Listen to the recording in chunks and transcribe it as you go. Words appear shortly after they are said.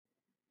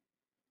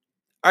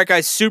All right,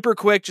 guys, super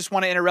quick. Just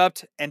want to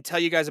interrupt and tell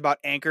you guys about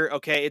Anchor.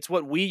 Okay, it's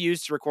what we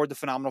use to record the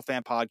Phenomenal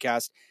Fan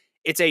podcast.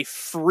 It's a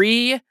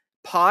free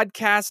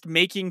podcast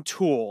making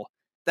tool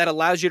that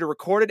allows you to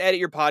record and edit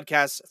your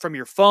podcasts from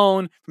your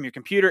phone, from your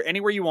computer,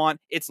 anywhere you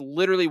want. It's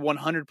literally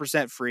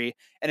 100% free,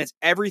 and it's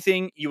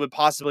everything you would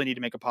possibly need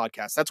to make a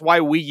podcast. That's why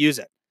we use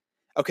it.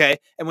 Okay,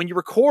 and when you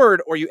record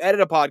or you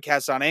edit a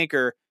podcast on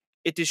Anchor,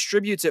 it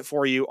distributes it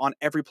for you on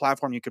every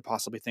platform you could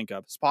possibly think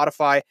of.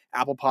 Spotify,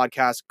 Apple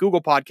Podcasts,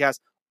 Google Podcasts,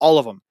 all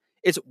of them.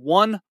 It's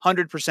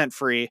 100%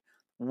 free.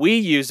 We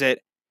use it,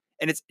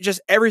 and it's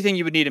just everything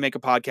you would need to make a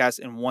podcast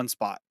in one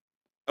spot.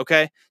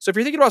 Okay? So if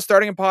you're thinking about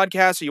starting a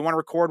podcast or you want to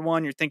record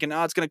one, you're thinking,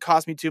 oh, it's going to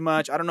cost me too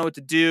much. I don't know what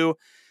to do.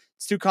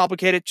 It's too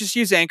complicated. Just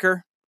use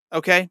Anchor.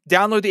 Okay?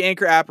 Download the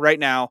Anchor app right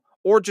now,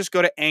 or just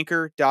go to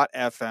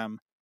anchor.fm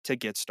to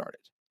get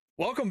started.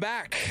 Welcome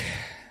back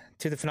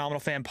to the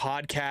Phenomenal Fan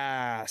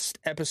Podcast,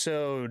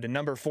 episode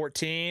number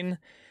 14.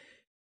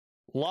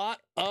 Lot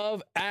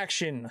of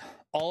action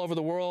all over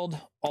the world,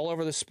 all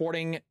over the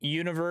sporting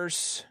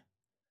universe.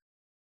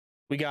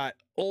 We got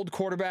old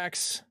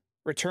quarterbacks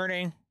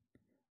returning.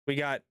 We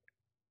got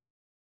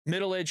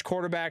middle-aged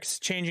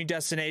quarterbacks changing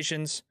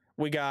destinations.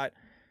 We got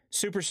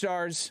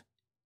superstars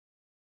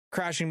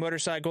crashing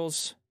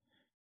motorcycles.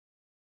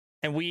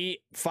 And we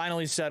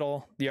finally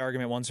settle the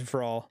argument once and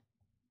for all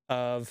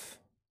of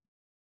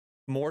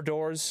more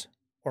doors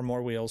or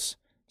more wheels.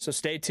 So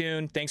stay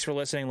tuned. Thanks for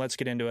listening. Let's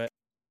get into it.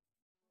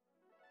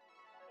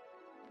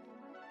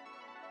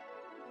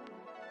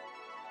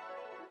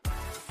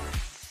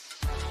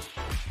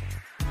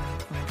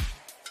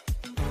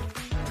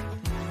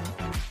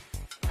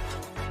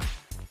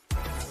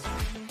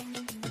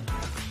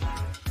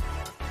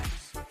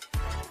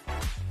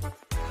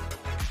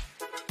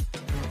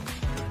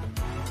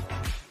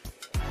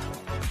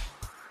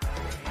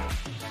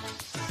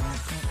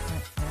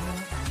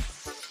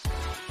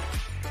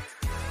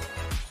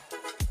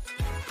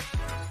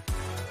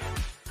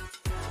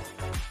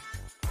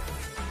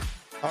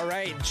 All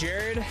right,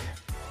 Jared.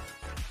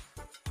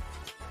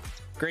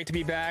 Great to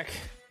be back.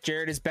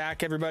 Jared is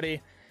back, everybody.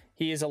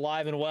 He is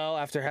alive and well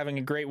after having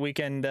a great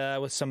weekend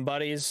with some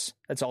buddies.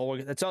 That's all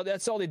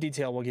the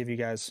detail we'll give you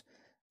guys.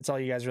 That's all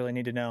you guys really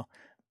need to know.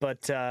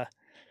 But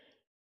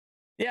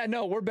yeah,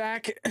 no, we're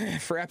back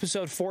for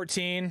episode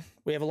 14.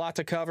 We have a lot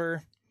to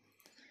cover.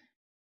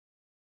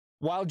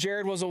 While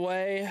Jared was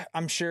away,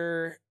 I'm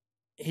sure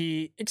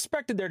he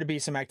expected there to be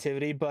some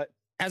activity, but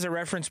as a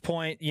reference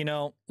point,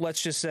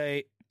 let's just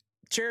say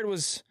Jared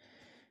was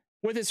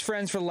with his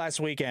friends for the last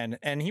weekend,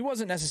 and he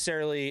wasn't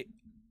necessarily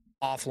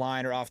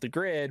offline or off the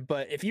grid,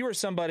 but if you were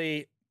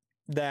somebody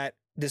that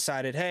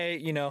decided, hey,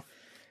 I'm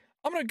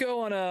going to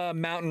go on a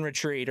mountain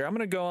retreat, or I'm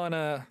going to go on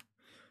a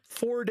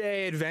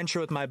 4-day adventure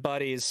with my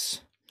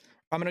buddies,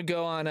 I'm going to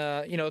go on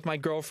with my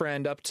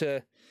girlfriend up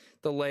to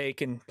the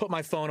lake and put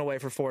my phone away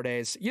for 4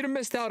 days, you'd have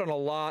missed out on a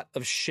lot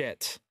of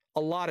shit.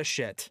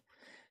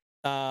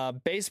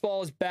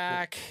 Baseball is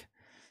back.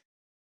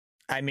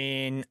 I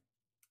mean,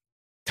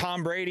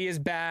 Tom Brady is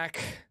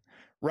back.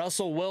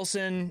 Russell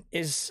Wilson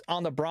is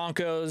on the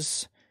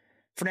Broncos.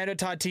 Fernando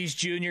Tatis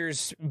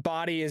Jr.'s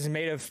body is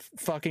made of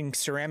fucking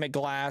ceramic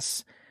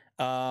glass.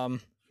 There's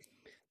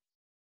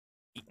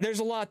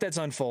a lot that's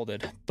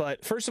unfolded.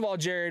 But first of all,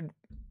 Jared,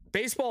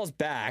 baseball's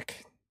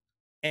back.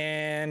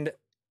 And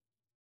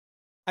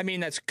I mean,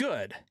 that's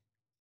good,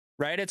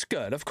 right? It's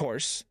good, of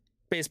course.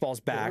 Baseball's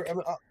back.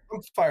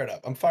 I'm fired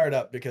up. I'm fired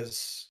up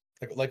because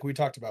like we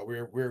talked about,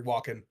 we're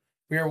walking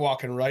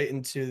right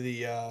into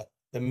the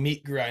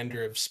meat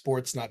grinder of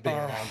sports not being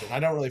around. And I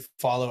don't really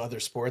follow other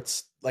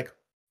sports like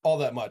all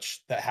that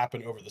much that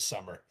happen over the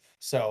summer.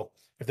 So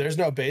if there's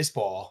no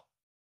baseball,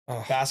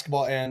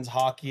 basketball ends,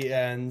 hockey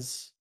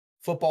ends,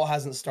 football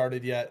hasn't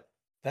started yet.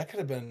 That could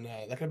have been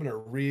a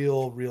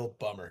real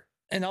bummer.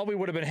 And all we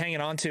would have been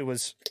hanging on to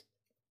was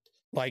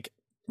like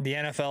the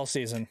NFL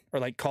season or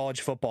like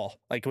college football.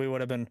 Like we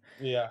would have been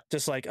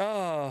just like,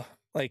 at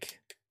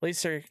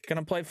least they're going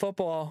to play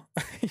football,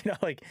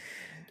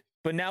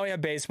 but now we have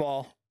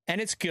baseball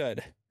and it's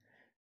good,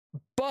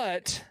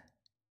 but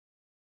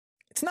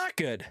it's not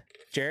good,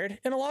 Jared,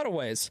 in a lot of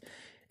ways.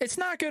 It's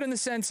not good in the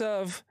sense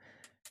of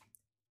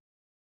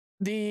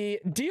the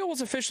deal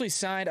was officially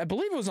signed. I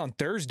believe it was on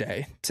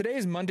Thursday. Today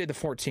is Monday the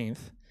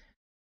 14th.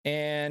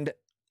 And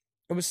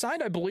it was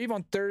signed, I believe,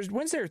 on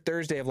Wednesday or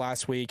Thursday of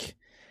last week.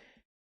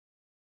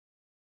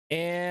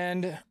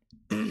 And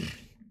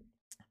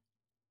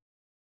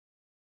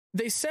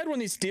they said when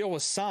this deal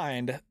was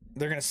signed,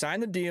 they're going to sign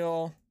the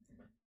deal.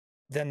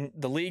 Then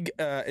the league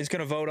is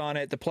going to vote on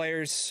it. The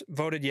players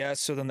voted yes.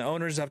 So then the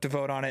owners have to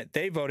vote on it.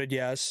 They voted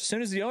yes. As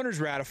soon as the owners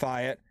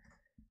ratify it,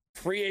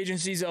 free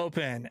agency's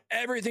open.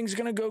 Everything's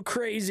going to go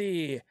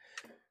crazy.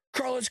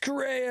 Carlos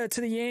Correa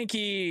to the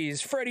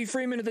Yankees. Freddie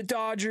Freeman to the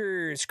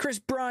Dodgers. Chris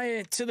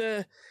Bryant to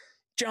the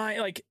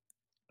Giants.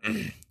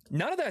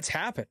 None of that's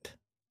happened.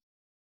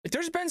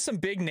 There's been some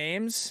big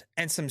names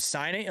and some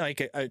signing,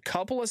 like a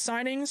couple of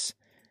signings,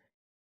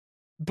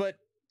 but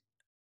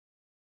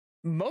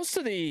most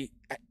of the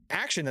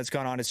action that's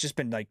gone on has just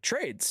been like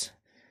trades.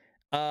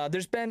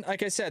 There's been,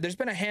 like I said, there's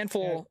been a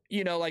handful,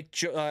 you know, like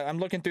I'm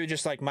looking through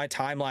just like my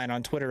timeline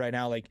on Twitter right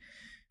now, like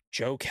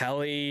Joe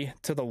Kelly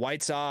to the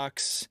White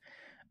Sox.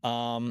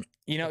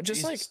 You know,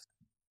 just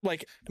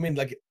like I mean,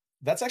 like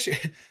that's actually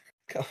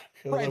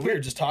Right, we were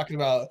just talking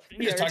about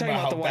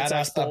how the White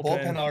Sox badass that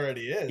bullpen bullpen.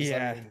 already is.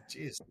 Yeah. I mean,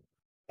 geez,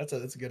 that's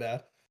a good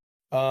ad.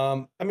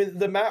 I mean,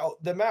 the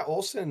Matt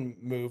Olson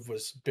move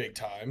was big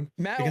time.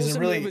 Matt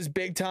Olson move was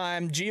big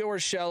time. Gio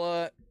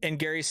Urshela and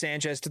Gary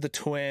Sanchez to the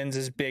Twins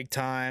is big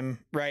time,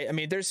 right? I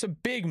mean, there's some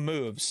big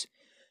moves,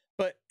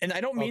 but and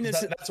I don't mean this.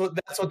 That's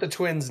what the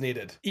Twins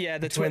needed. Yeah,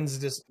 the Twins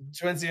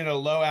needed a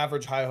low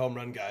average, high home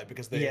run guy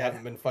because they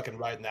haven't been fucking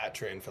riding that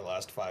train for the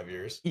last 5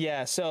 years.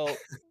 Yeah, so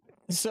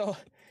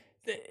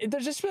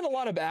there's just been a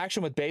lot of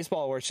action with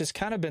baseball where it's just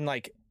kind of been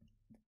like,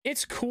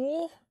 it's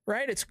cool,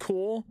 right? It's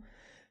cool.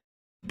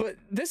 But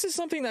this is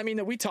something that, I mean,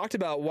 that we talked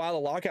about while the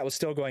lockout was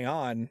still going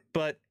on.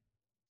 But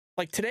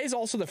like today's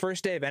also the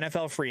first day of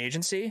NFL free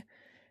agency.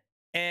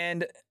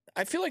 And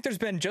I feel like there's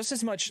been just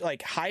as much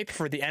like hype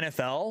for the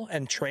NFL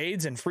and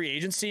trades and free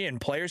agency and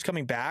players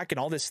coming back and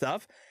all this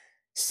stuff.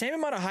 Same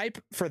amount of hype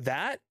for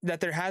that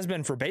there has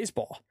been for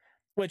baseball,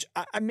 which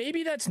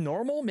maybe that's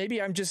normal.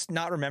 Maybe I'm just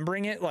not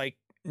remembering it like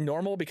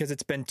normal because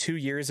it's been 2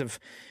 years of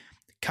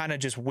kind of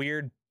just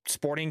weird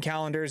sporting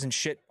calendars and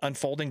shit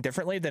unfolding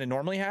differently than it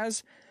normally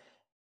has.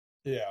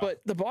 Yeah.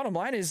 But the bottom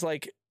line is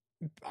like,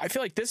 I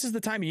feel like this is the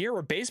time of year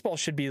where baseball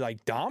should be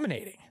like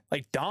dominating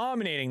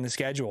the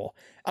schedule.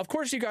 Of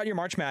course, you got your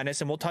March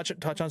Madness, and we'll touch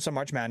on some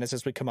March Madness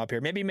as we come up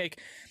here. We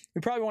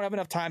probably won't have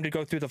enough time to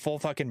go through the full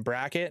fucking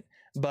bracket,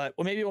 but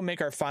maybe we'll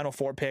make our final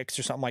 4 picks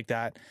or something like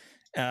that,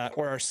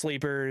 or our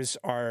sleepers,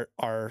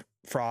 our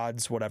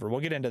frauds, whatever. We'll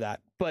get into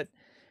that. But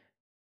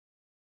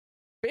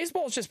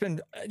baseball's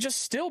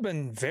still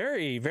been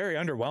very, very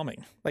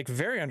underwhelming, like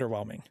very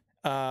underwhelming.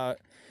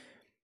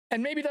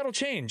 And maybe that'll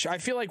change. I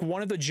feel like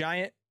one of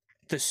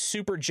the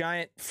super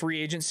giant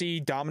free agency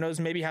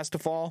dominoes maybe has to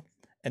fall,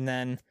 and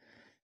then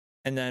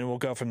we'll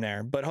go from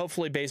there. But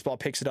hopefully baseball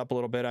picks it up a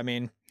little bit. I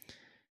mean,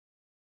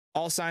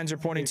 all signs are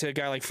pointing to a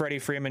guy like Freddie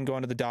Freeman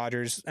going to the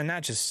Dodgers, and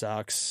that just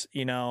sucks.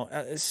 You know,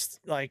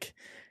 it's like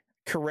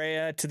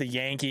Correa to the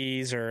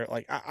Yankees, or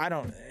like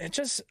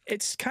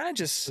it's kind of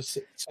just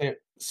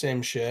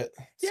same shit.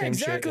 Yeah, same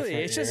exactly.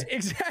 Shit, it's just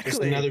exactly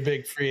just another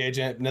big free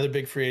agent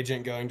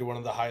going to one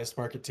of the highest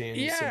market teams.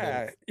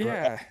 Yeah.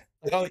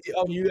 Oh,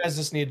 you guys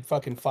just need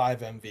fucking 5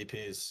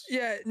 MVPs.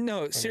 Yeah,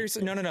 no,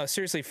 seriously, no,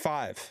 seriously,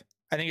 5.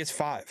 I think it's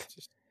 5.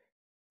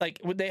 Like,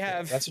 would they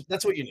have? Yeah,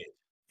 that's what you need.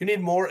 You need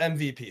more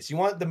MVPs. You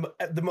want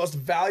the most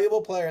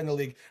valuable player in the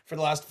league for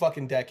the last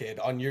fucking decade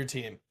on your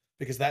team,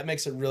 because that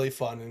makes it really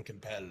fun and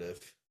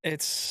competitive. Well,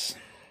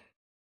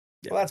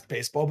 that's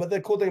baseball. But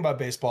the cool thing about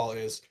baseball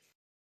is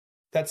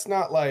that's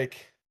not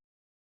like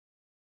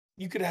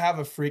you could have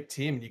a freak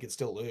team and you could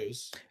still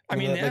lose. I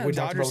mean, like we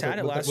Dodgers had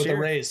it last year with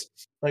the Rays.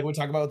 Like we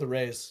talk about with the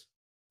Rays,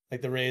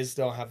 like the Rays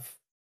don't have.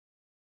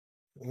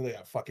 They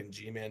got fucking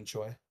G-Man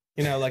Choi.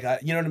 You know, like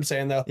you know what I'm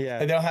saying though. Yeah.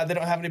 Like, they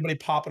don't have anybody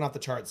popping off the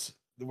charts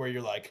where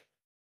you're like,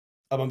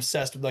 I'm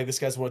obsessed with like this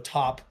guy's a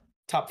top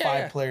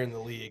 5 player in the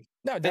league.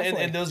 No,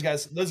 definitely. And those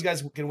guys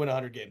can win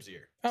 100 games a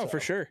year. Oh, for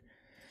sure.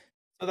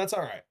 So that's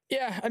all right.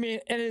 Yeah, I mean,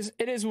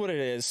 it is what it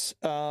is.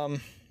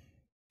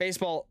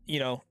 Baseball, you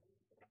know.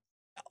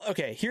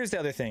 Okay, here's the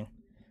other thing.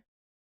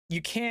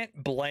 You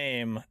can't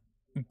blame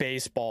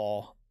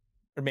baseball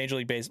or Major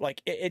League Baseball.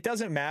 Like, it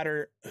doesn't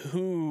matter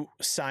who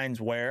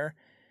signs where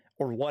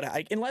or what,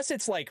 unless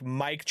it's like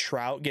Mike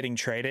Trout getting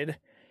traded.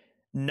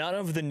 None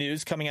of the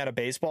news coming out of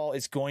baseball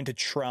is going to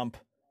trump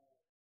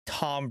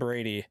Tom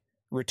Brady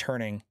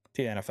returning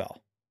to the NFL.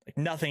 Like,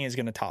 nothing is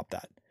going to top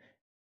that.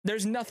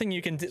 There's nothing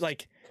you can do.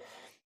 Like,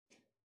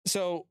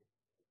 so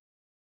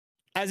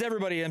as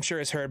everybody I'm sure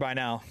has heard by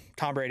now,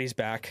 Tom Brady's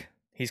back.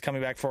 He's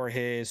coming back for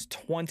his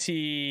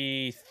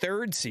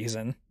 23rd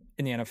season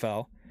in the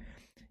NFL.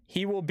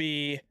 He will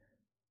be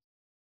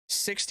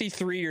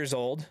 63 years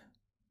old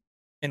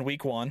in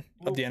week 1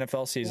 of the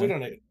NFL season.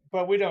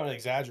 We don't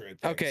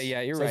exaggerate things. Okay, yeah,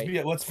 you're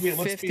right. Let's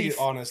be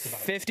honest about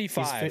it.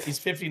 55. He's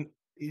 50.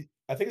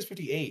 I think it's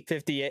 58.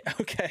 58.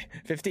 Okay,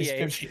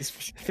 58.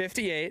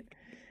 58.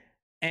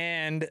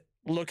 And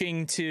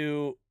looking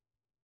to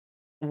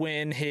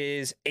win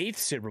his 8th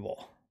Super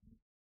Bowl.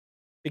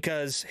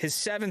 Because his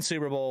 7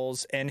 Super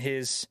Bowls and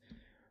his,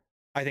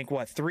 I think,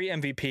 3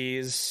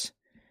 MVPs,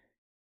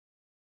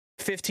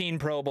 15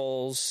 Pro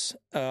Bowls,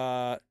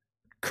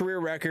 career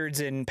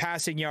records in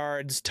passing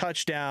yards,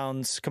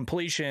 touchdowns,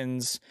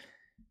 completions.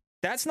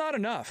 That's not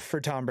enough for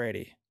Tom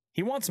Brady.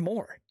 He wants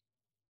more.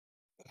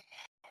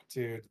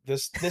 Dude,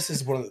 this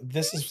is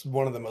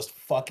one of the most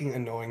fucking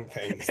annoying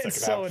things.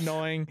 It's so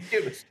annoying.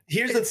 Dude,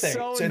 here's the thing.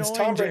 So it's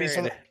Tom Brady.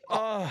 So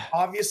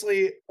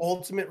obviously,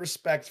 ultimate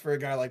respect for a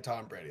guy like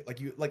Tom Brady.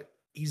 Like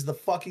he's the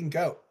fucking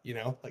GOAT, you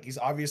know? Like he's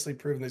obviously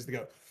proven he's the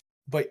GOAT.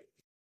 But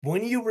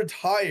when you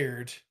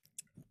retired,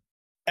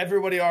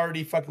 everybody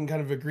already fucking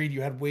kind of agreed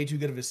you had way too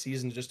good of a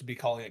season just to be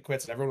calling it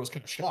quits, and everyone was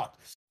kind of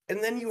shocked.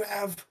 And then you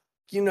have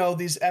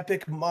these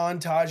epic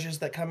montages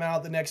that come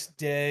out the next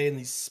day and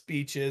these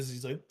speeches.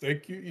 He's like,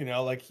 thank you,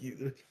 like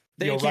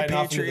Thank you, right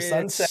off into the Patriots.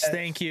 sunset.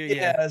 Thank you. Yeah,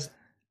 Yeah.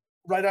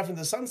 right off into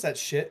the sunset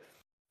shit.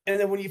 And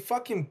then when you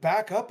fucking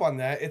back up on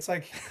that, it's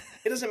like,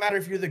 it doesn't matter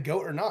if you're the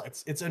GOAT or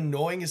not. It's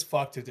annoying as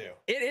fuck to do.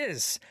 It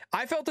is.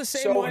 I felt the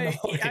same So way.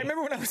 annoying. I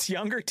remember when I was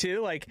younger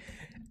too, like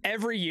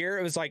every year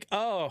it was like,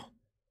 oh,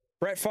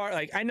 Brett Favre,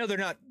 like I know they're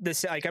not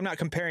this, like I'm not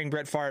comparing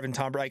Brett Favre and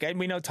Tom Brady. Like,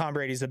 we know Tom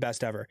Brady's the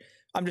best ever.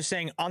 I'm just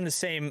saying on the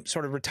same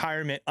sort of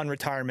retirement,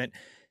 unretirement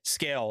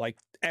scale, like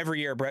every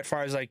year Brett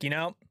Favre's like,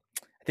 I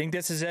think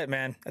this is it,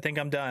 man. I think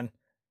I'm done.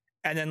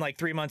 And then like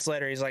 3 months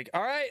later, he's like,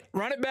 all right,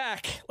 run it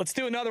back. Let's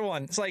do another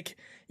one. It's like,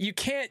 you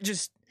can't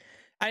just,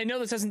 I know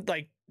this isn't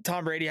like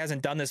Tom Brady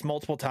hasn't done this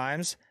multiple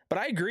times, but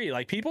I agree.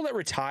 Like people that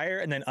retire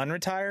and then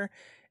unretire,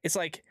 it's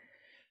like,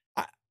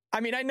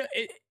 I mean, I know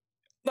it,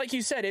 like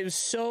you said, it was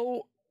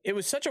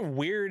such a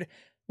weird,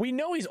 we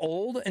know he's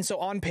old. And so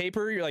on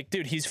paper, you're like,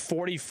 dude, he's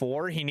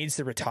 44. He needs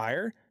to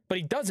retire, but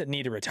he doesn't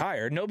need to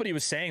retire. Nobody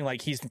was saying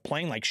like he's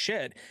playing like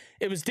shit.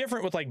 It was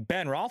different with like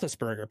Ben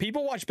Roethlisberger.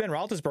 People watched Ben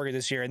Roethlisberger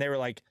this year and they were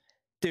like,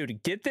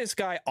 dude, get this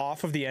guy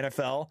off of the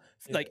NFL.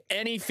 Like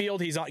any field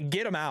he's on,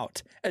 get him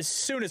out as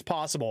soon as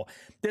possible.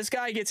 This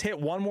guy gets hit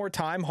one more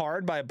time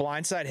hard by a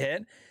blindside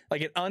hit,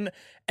 like an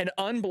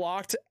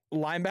unblocked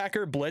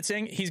linebacker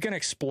blitzing, he's going to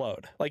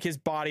explode. Like his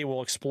body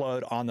will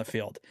explode on the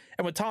field.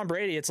 And with Tom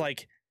Brady, it's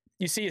like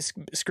you see his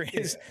screen,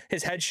 his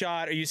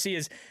headshot, or you see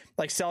his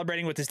like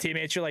celebrating with his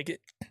teammates. You're like,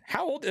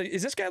 how old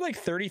is this guy? Like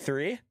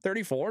 33,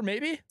 34,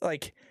 maybe?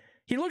 Like,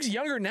 he looks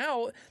younger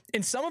now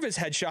in some of his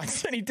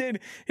headshots than he did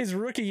his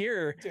rookie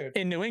year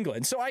in New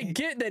England. So I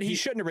get that he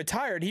shouldn't have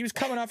retired. He was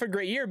coming off a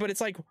great year, but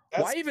it's like,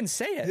 why even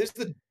say it? This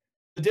the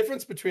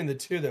difference between the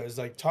two, though, is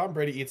like Tom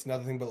Brady eats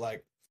nothing but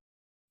like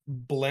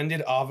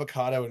blended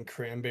avocado and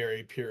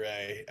cranberry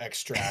puree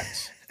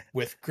extract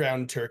with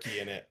ground turkey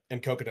in it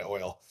and coconut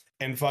oil.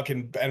 And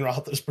fucking Ben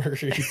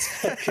Roethlisberger eats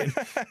fucking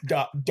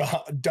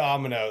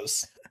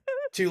Domino's.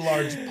 2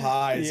 large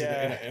pies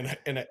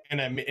in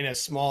a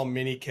small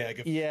mini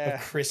keg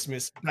of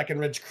Christmas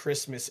Breckenridge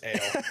Christmas ale.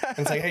 And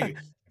it's like, hey,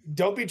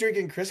 don't be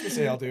drinking Christmas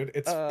ale, dude.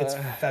 It's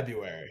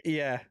February.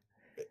 Yeah.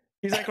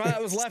 He's like, well,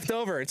 that was left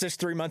over. It's just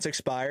 3 months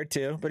expired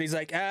too. But he's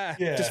like,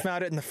 just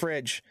found it in the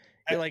fridge.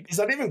 You're like, is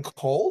that even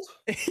cold?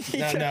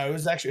 No, it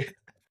was actually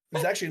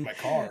in my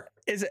car.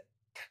 Is it?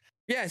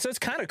 Yeah, so it's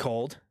kind of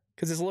cold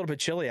because it's a little bit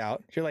chilly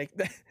out. You're like,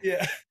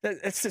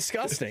 that's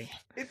disgusting.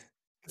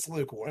 It's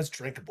lukewarm. It's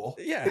drinkable.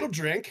 Yeah, it'll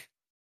drink.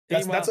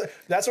 That's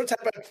what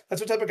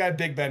type of guy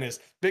Big Ben is.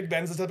 Big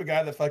Ben's the type of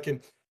guy that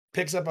fucking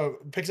picks up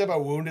a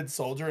wounded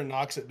soldier and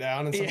knocks it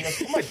down, and someone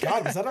goes, "Oh my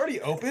god, was that already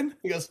open?"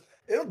 He goes,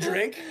 "It'll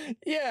drink."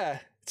 Yeah,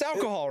 it's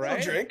alcohol, right?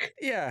 It'll drink.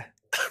 Yeah.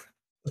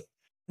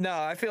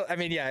 No,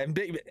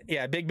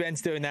 Big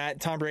Ben's doing that.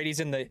 Tom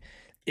Brady's in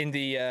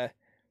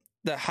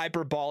the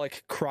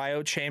hyperbolic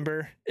cryo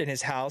chamber in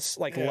his house,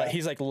 like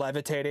he's like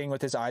levitating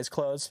with his eyes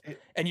closed,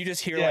 and you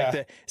just hear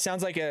like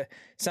sounds like a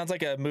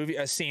movie,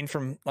 a scene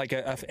from like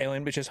a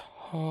Alien, which is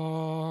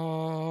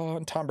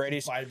and Tom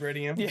Brady's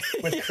vibrating him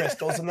with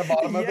crystals in the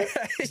bottom of it,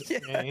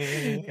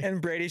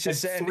 and Brady's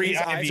just saying 3 his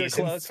IVs eyes are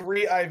closed.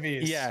 3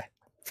 IVs,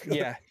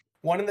 yeah.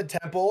 1 in the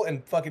temple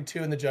and fucking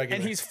 2 in the jugular.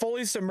 And he's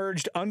fully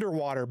submerged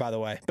underwater, by the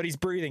way, but he's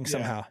breathing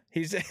somehow.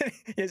 He's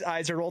his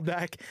eyes are rolled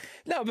back.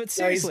 No, but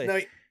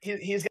seriously.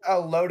 He's got a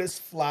lotus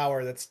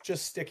flower that's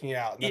just sticking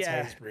out, and that's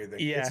how he's breathing.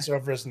 Yeah. It's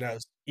over his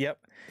nose. Yep.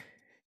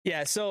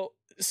 Yeah, so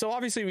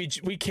obviously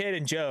we kid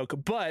and joke,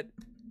 but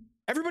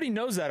everybody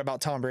knows that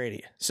about Tom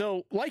Brady.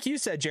 So like you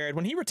said, Jared,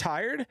 when he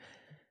retired,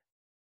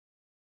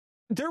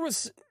 there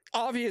was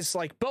obvious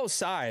like both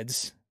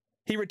sides.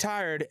 He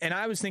retired, and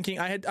I was thinking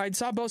I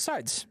saw both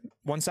sides.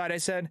 One side I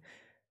said,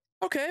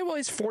 okay, well,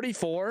 he's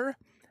 44.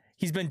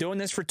 He's been doing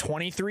this for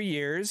 23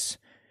 years.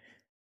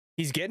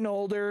 He's getting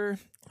older.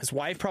 His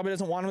wife probably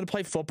doesn't want him to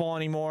play football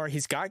anymore.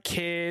 He's got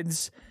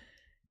kids.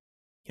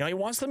 He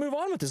wants to move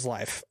on with his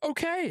life.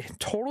 Okay,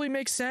 totally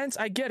makes sense.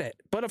 I get it.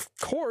 But of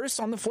course,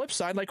 on the flip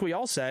side, like we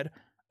all said,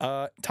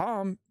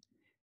 Tom,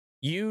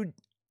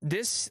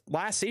 this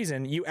last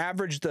season, you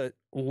averaged the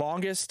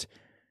longest,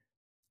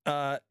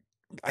 I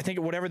think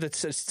whatever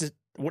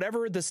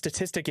the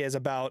statistic is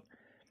about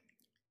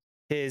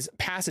his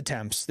pass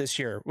attempts this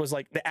year was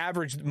like the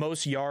average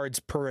most yards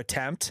per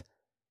attempt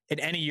in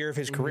any year of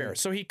his career.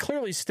 So he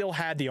clearly still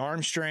had the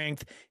arm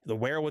strength, the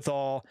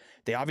wherewithal.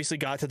 They obviously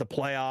got to the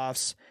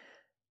playoffs.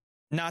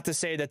 Not to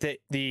say that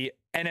the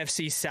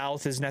NFC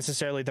South is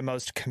necessarily the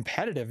most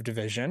competitive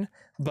division,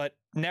 but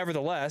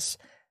nevertheless,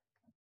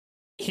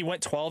 he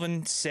went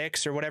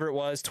 12-6 or whatever it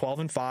was,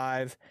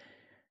 12-5.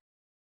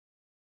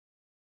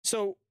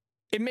 So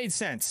it made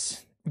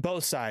sense,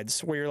 both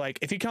sides, where you're like,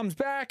 if he comes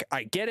back,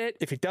 I get it.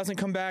 If he doesn't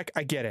come back,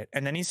 I get it.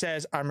 And then he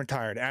says, I'm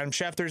retired. Adam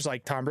Schefter's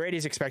like, Tom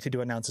Brady's expected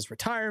to announce his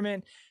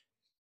retirement.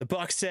 The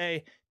Bucs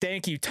say,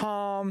 thank you,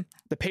 Tom.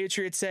 The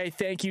Patriots say,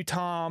 thank you,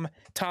 Tom.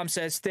 Tom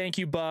says, thank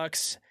you,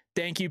 Bucs.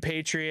 Thank you,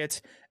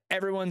 Patriots.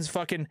 Everyone's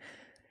fucking...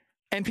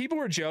 And people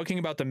were joking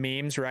about the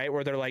memes, right?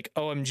 Where they're like,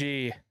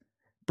 OMG,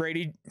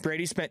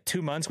 Brady spent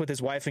 2 months with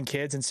his wife and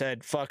kids and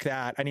said, fuck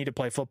that, I need to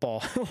play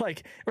football.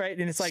 Like, right.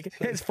 And it's like,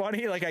 it's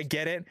funny. Like, I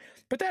get it,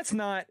 but that's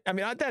not, I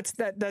mean,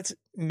 that's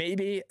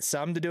maybe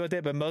some to do with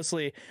it, but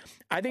mostly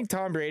I think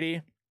Tom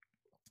Brady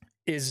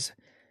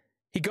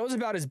he goes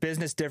about his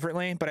business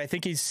differently, but I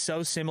think he's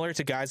so similar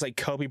to guys like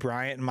Kobe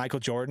Bryant and Michael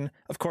Jordan.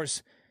 Of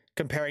course,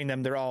 comparing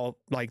them, they're all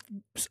like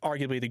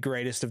arguably the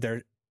greatest of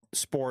their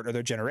sport or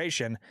their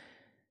generation.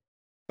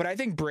 But I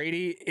think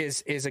Brady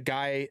is a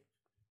guy,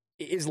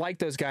 is like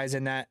those guys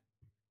in that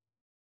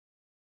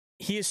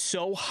he is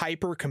so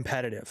hyper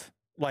competitive.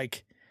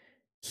 Like,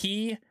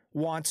 he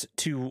wants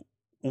to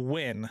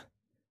win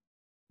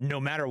no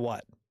matter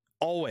what,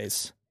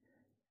 always.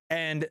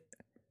 And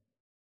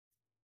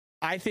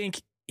I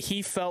think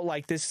he felt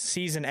like this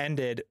season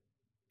ended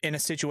in a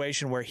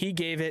situation where he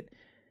gave it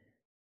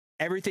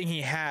everything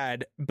he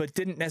had, but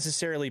didn't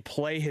necessarily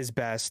play his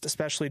best,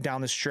 especially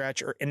down the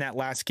stretch or in that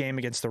last game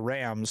against the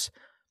Rams.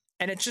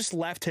 And it just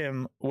left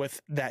him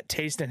with that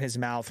taste in his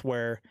mouth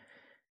where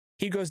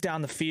he goes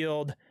down the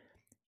field,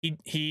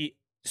 he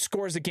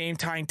scores a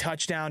game-tying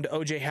touchdown to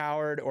OJ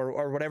Howard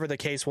or whatever the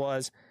case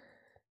was.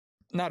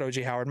 Not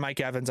OJ Howard,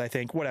 Mike Evans, I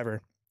think,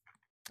 whatever.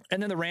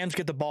 And then the Rams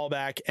get the ball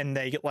back and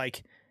they get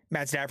like,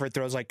 Matt Stafford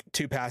throws like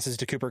 2 passes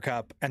to Cooper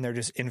Kupp and they're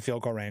just in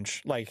field goal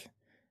range, like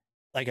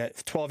a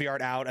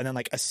 12-yard out and then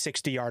like a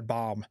 60-yard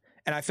bomb.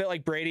 And I feel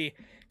like Brady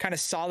kind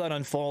of saw that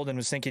unfold and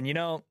was thinking, you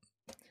know,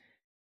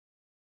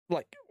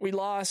 like, we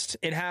lost,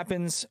 it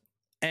happens.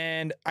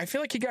 And I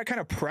feel like he got kind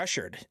of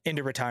pressured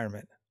into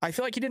retirement. I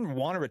feel like he didn't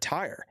want to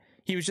retire.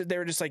 They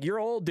were just like, you're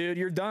old, dude,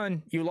 you're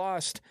done, you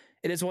lost.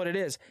 It is what it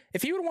is.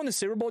 If he would have won the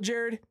Super Bowl,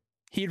 Jared,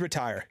 he'd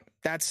retire.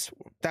 That's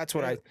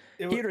what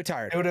he'd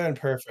retired. It would have been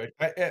perfect.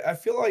 I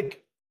feel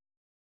like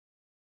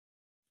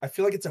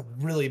it's a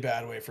really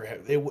bad way for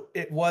him.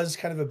 It was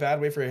kind of a bad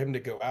way for him to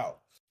go out.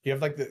 You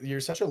have like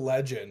you're such a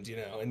legend, you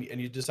know, and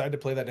you decide to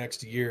play that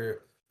next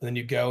year, and then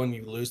you go and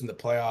you lose in the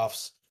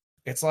playoffs.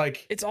 It's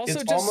like it's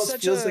just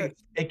almost feels like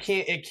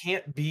it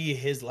can't be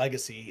his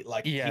legacy.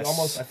 Like,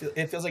 yes.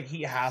 it feels like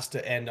he has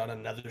to end on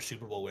another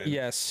Super Bowl win.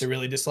 Yes, to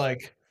really just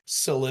like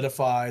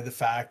solidify the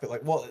fact that,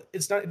 like, well,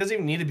 it doesn't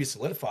even need to be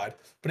solidified,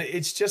 but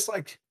it's just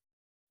like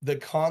the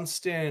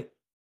constant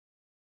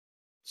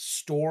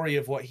story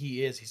of what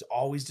he is. He's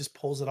always just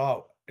pulls it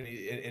out and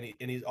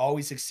he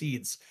always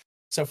succeeds.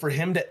 So for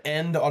him to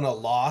end on a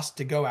loss,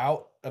 to go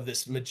out of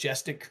this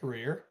majestic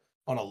career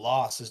on a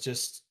loss, is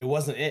just, it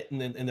wasn't it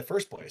in the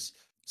first place.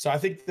 So I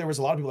think there was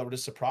a lot of people that were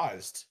just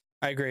surprised.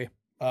 I agree.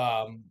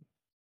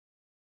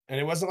 And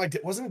it wasn't like,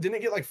 didn't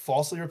it get like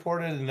falsely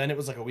reported and then it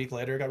was like a week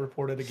later it got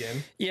reported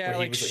again? Yeah,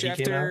 like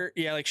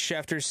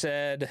Schefter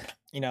said,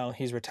 you know,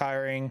 he's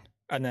retiring,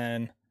 and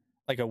then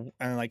like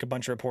a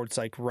bunch of reports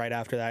like right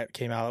after that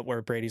came out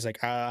where Brady's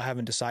like, I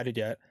haven't decided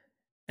yet.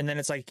 And then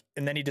it's like,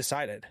 and then he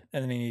decided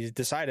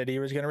he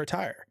was going to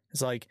retire.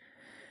 It's like,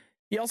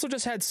 he also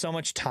just had so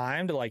much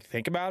time to like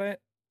think about it.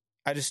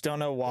 I just don't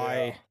know why.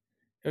 Yeah.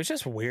 It was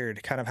just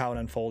weird kind of how it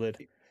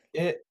unfolded.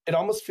 It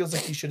almost feels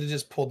like he should have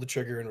just pulled the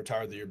trigger and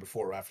retired the year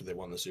before or after they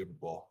won the Super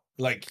Bowl.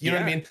 Like, you know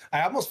what I mean?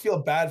 I almost feel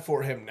bad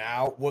for him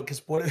now. I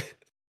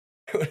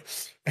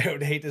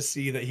would hate to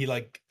see that he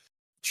like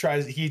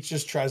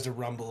just tries to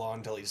rumble on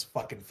until he's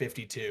fucking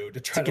 52 to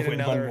try to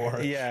win one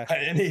more. Yeah.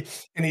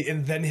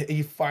 And then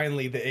he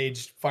finally, the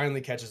age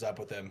finally catches up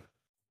with him,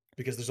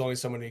 because there's only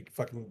so many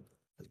fucking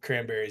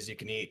cranberries you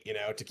can eat, you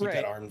know, to keep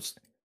that arms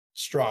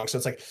strong. So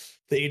it's like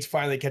the age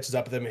finally catches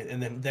up with him,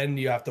 and then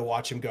you have to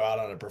watch him go out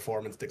on a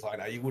performance decline.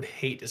 Now, you would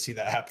hate to see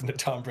that happen to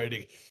Tom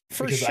Brady,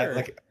 for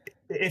sure.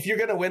 If you're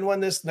gonna win one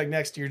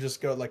next year, just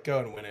go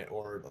and win it,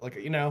 or like,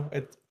 you know,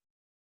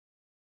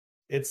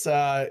 it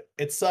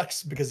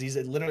sucks because he's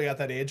literally at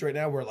that age right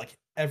now where like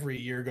every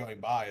year going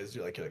by is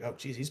you're like oh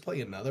geez, he's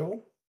playing another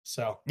one.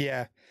 So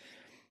yeah,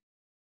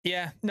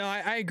 no,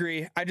 I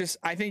agree. I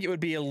think it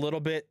would be a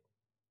little bit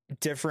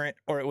different,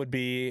 or it would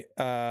be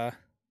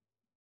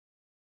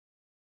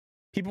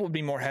people would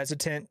be more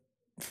hesitant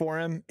for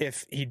him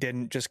if he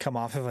didn't just come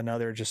off of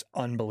another just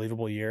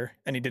unbelievable year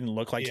and he didn't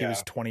look like he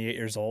was 28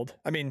 years old.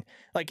 I mean,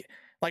 like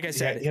I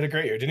said, he had a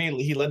great year, didn't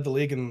he? He led the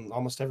league in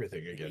almost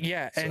everything again.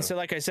 Yeah, and so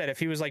like I said, if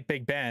he was like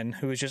Big Ben,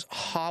 who was just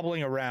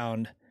hobbling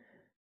around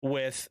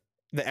with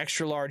the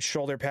extra large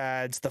shoulder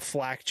pads, the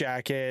flak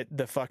jacket,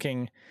 the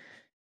fucking,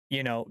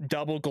 you know,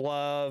 double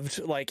gloved,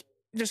 like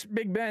just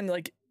Big Ben,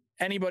 like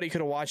anybody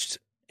could have watched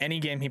any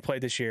game he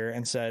played this year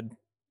and said,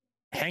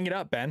 hang it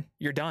up, Ben,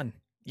 you're done.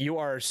 You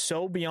are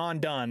so beyond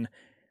done.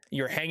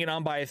 You're hanging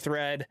on by a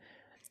thread.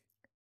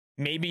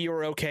 Maybe you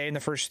were okay in the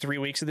first 3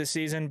 weeks of this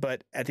season,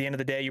 but at the end of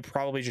the day, you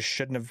probably just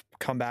shouldn't have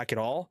come back at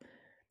all.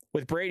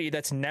 With Brady,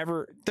 there's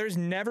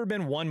never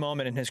been one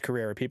moment in his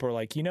career where people are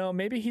like, you know,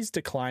 maybe he's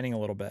declining a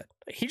little bit.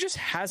 He just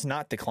has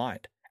not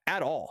declined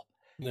at all.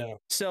 No.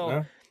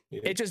 So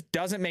it just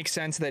doesn't make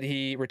sense that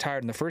he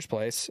retired in the first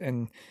place.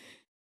 And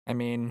I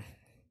mean,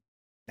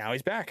 now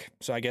he's back.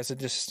 So I guess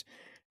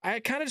I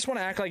kind of just want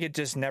to act like it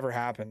just never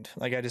happened.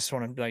 Like, I just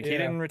want to be like, he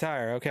didn't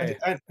retire. Okay.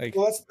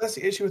 Well, that's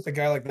the issue with a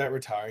guy like that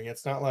retiring.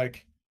 It's not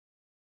like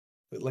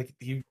like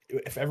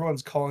if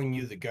everyone's calling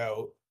you the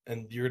GOAT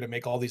and you're gonna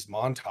make all these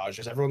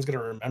montages, everyone's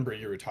gonna remember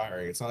you're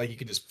retiring. It's not like you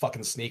can just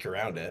fucking sneak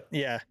around it.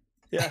 Yeah.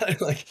 Yeah.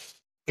 like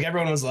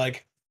everyone was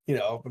like,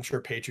 I'm sure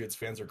Patriots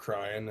fans are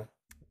crying,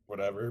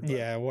 whatever. But,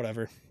 yeah,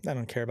 whatever. I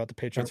don't care about the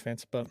Patriots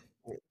fans, but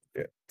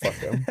yeah, fuck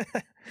them.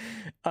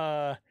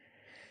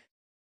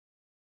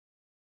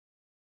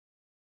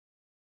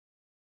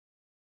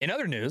 In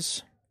other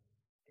news,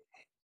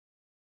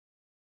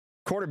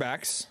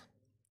 quarterbacks,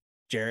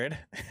 Jared.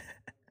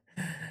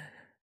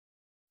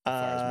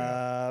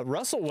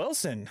 Russell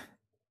Wilson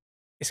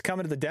is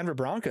coming to the Denver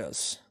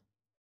Broncos.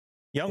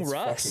 Let's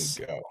Russ.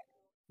 fucking go.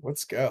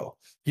 Let's go.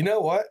 You know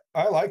what?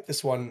 I like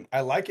this one.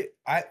 I like it.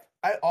 I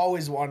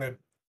always wanted,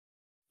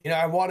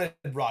 I wanted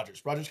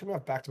Rodgers. Rodgers coming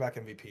off back-to-back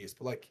MVPs,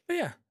 but like,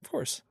 yeah, of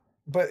course.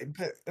 But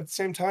at the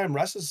same time,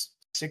 Russ is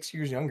 6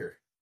 years younger.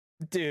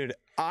 Dude,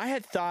 I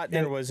had thought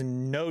there was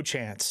no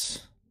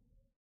chance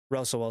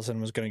Russell Wilson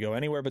was going to go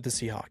anywhere but the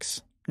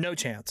Seahawks. No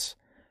chance.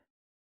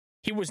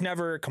 He was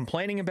never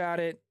complaining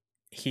about it.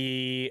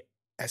 He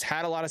has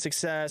had a lot of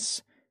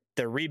success.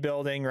 They're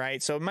rebuilding,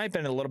 right? So it might have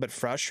been a little bit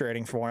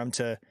frustrating for him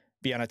to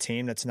be on a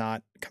team that's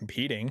not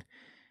competing.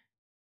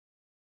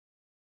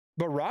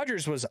 But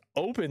Rodgers was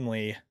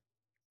openly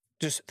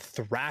just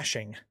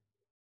thrashing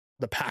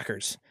the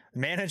Packers.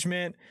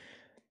 Management,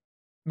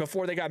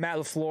 before they got Matt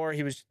LaFleur,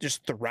 he was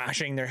just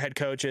thrashing their head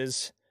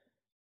coaches.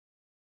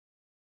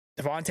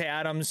 Devontae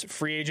Adams,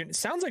 free agent. It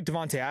sounds like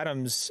Devontae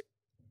Adams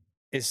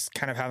is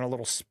kind of having a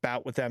little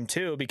spout with them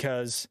too,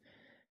 because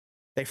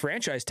they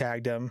franchise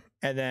tagged him,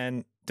 and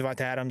then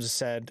Devontae Adams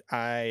said,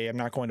 I am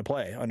not going to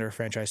play under a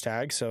franchise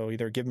tag, so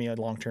either give me a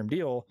long-term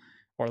deal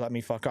or let me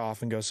fuck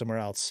off and go somewhere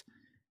else.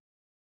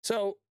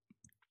 So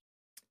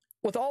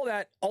with all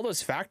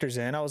those factors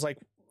in, I was like,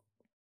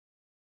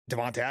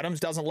 Devontae Adams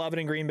doesn't love it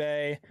in Green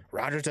Bay.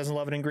 Rodgers doesn't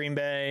love it in Green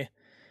Bay.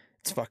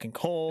 It's fucking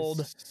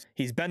cold.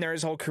 He's been there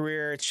his whole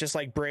career. It's just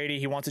like Brady.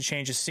 He wants to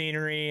change his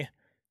scenery.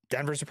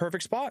 Denver's a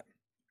perfect spot.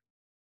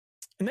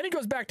 And then he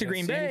goes back to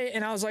Green Bay,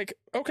 and I was like,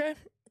 okay.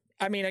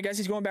 I mean, I guess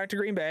he's going back to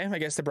Green Bay. I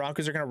guess the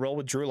Broncos are going to roll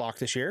with Drew Lock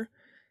this year.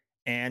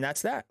 And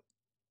that's that.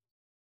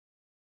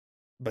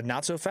 But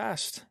not so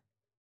fast.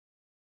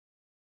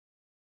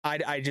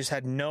 I just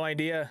had no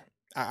idea.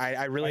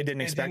 I really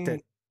didn't expect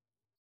it.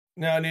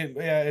 No,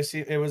 yeah,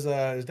 it was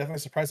definitely a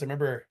surprise. I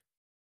remember,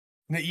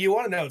 you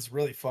want to know what's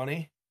really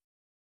funny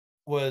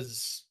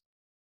was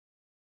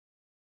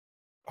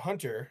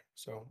Hunter.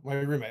 So my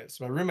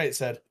roommate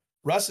said,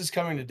 Russ is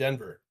coming to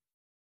Denver.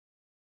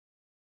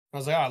 I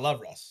was like, oh, I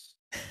love Russ.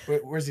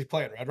 Where's he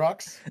playing? Red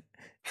Rocks?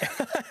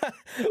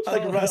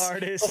 Like Russ, the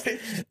artist.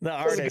 The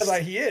artist. Because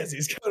he is.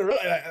 He's coming.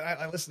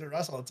 I listen to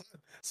Russ all the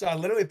time. So I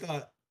literally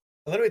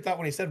thought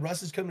when he said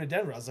Russ is coming to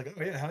Denver, I was like,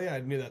 oh yeah, hell yeah,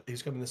 I knew that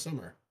he's coming this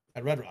summer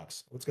at Red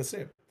Rocks. Let's go see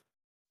him.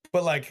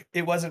 But like,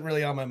 it wasn't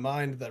really on my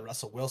mind that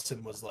Russell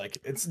Wilson was like,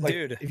 it's like,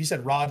 dude, if you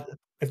said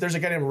if there's a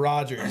guy named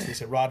Rodgers, he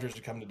said Rodgers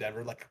would come to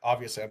Denver. Like,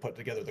 obviously, I put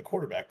together the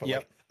quarterback, but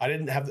like, I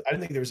didn't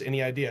think there was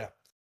any idea.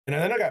 And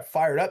then I got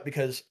fired up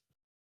because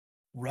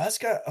Russ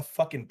got a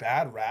fucking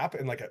bad rap,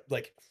 and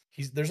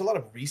there's a lot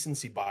of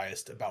recency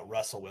bias about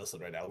Russell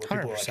Wilson right now.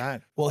 Where people are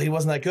like, well, he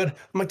wasn't that good.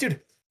 I'm like,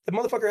 dude, the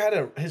motherfucker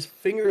had his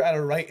finger at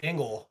a right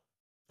angle,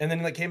 and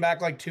then came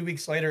back like 2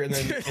 weeks later, and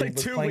then like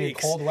was playing in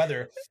cold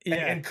weather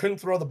and couldn't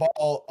throw the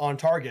ball on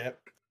target.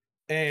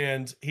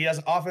 And he has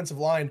an offensive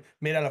line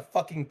made out of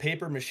fucking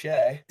paper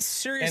mache.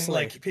 Seriously, and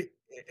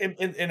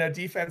like in a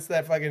defense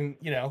that fucking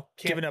can't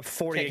giving up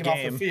 40 a game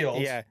off the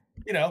field. Yeah,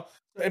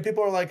 and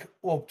people are like,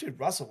 well, dude,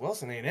 Russell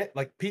Wilson ain't it?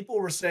 Like, people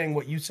were saying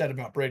what you said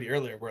about Brady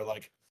earlier, where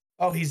like,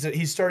 oh,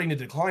 he's starting to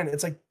decline.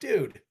 It's like,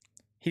 dude,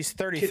 he's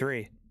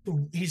 33.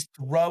 He's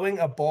throwing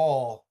a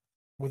ball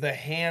with a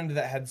hand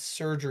that had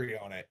surgery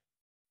on it.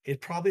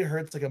 It probably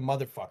hurts like a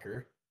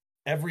motherfucker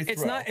every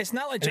throw. It's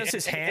not like just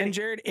his hand,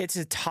 Jared. It's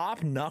his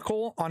top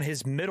knuckle on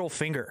his middle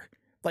finger.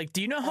 Like,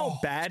 do you know how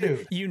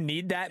bad you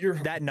need that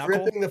knuckle?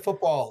 Gripping the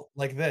football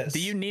like this.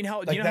 Do you need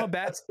how? Do you know how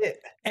bad? That's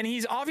it. And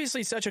he's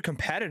obviously such a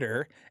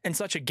competitor and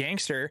such a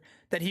gangster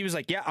that he was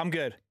like, "Yeah, I'm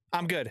good.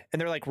 I'm good." And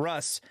they're like,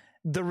 "Russ,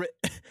 the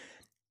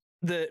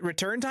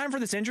return time for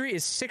this injury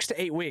is 6 to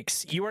 8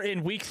 weeks. You are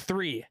in week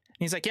 3." And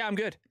he's like, "Yeah, I'm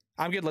good.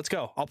 I'm good. Let's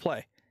go. I'll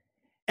play."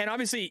 And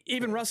obviously,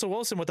 even Russell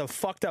Wilson with a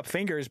fucked up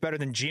finger is better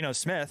than Geno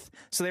Smith.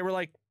 So they were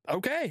like,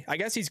 "Okay, I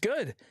guess he's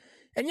good."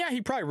 And yeah, he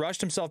probably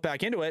rushed himself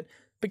back into it.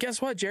 But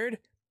guess what, Jared?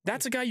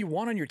 That's a guy you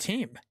want on your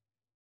team.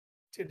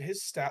 Dude,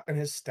 his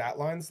stat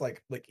lines,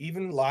 like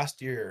even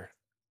last year,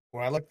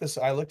 when I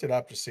looked it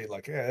up to see,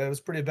 like, yeah, it was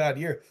a pretty bad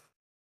year.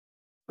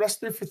 Russ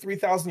threw for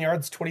 3,000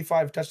 yards,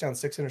 25 touchdowns,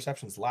 6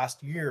 interceptions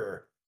last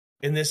year.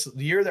 In this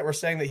year that we're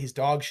saying that he's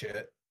dog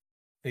shit,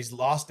 he's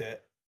lost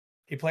it.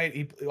 He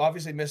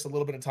obviously missed a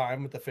little bit of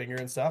time with the finger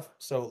and stuff.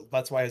 So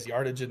that's why his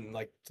yardage and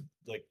like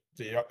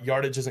the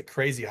yardage isn't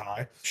crazy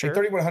high. Sure. Like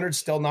 3,100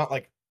 still not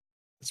like,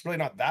 it's really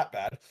not that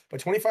bad.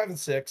 But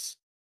 25-6.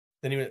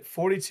 Then he went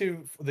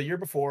 42 the year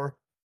before,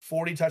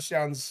 40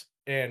 touchdowns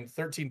and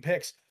 13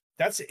 picks.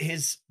 That's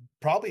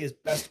probably his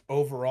best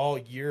overall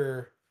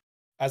year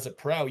as a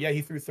pro, yeah,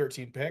 he threw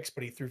 13 picks,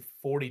 but he threw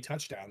 40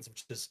 touchdowns,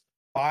 which is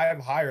 5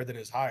 higher than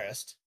his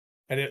highest.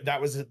 And that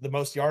was the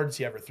most yards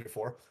he ever threw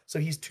for. So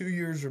he's 2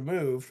 years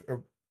removed,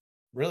 or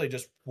really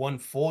just 1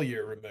 full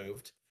year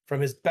removed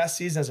from his best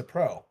season as a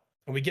pro.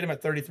 And we get him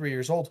at 33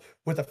 years old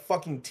with a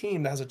fucking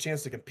team that has a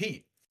chance to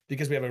compete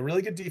because we have a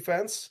really good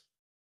defense.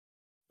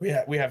 We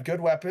have good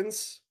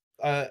weapons.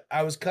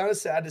 I was kind of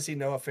sad to see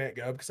Noah Fant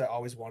go because I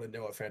always wanted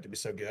Noah Fant to be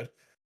so good.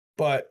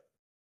 But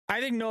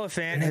I think Noah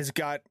Fant has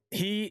got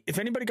if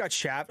anybody got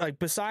shafted, like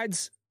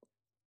besides,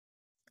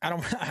 I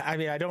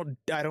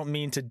don't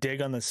mean to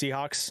dig on the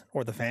Seahawks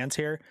or the fans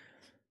here.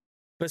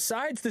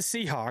 Besides the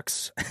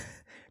Seahawks,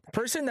 the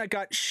person that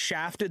got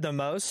shafted the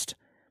most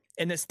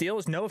in this deal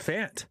is Noah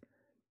Fant.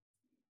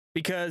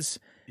 Because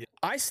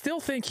I still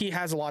think he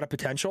has a lot of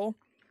potential.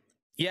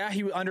 Yeah,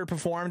 he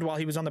underperformed while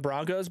he was on the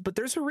Broncos, but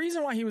there's a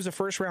reason why he was a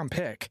first-round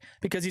pick.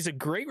 Because he's a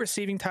great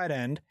receiving tight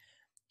end.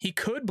 He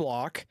could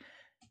block.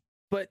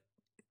 But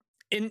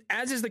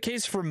as is the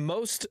case for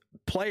most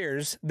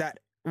players that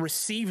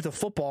receive the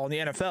football in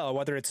the NFL,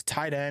 whether it's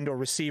tight end or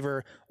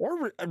receiver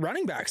or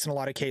running backs in a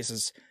lot of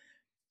cases,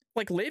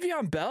 like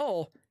Le'Veon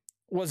Bell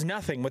was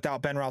nothing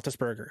without Ben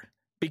Roethlisberger.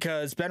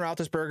 Because Ben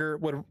Roethlisberger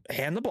would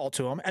hand the ball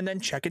to him and then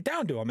check it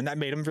down to him, and that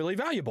made him really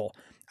valuable.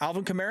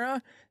 Alvin Kamara,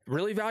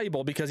 really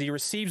valuable because he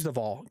receives the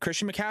ball.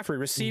 Christian McCaffrey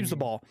receives the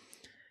ball.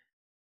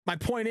 My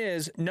point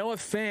is, Noah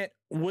Fant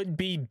would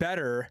be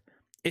better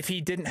if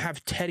he didn't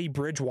have Teddy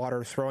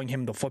Bridgewater throwing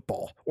him the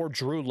football or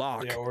Drew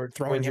Lock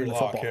throwing him the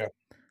football.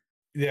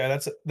 Yeah,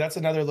 that's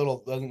another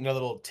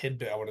little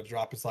tidbit I want to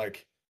drop. It's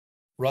like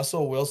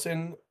Russell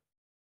Wilson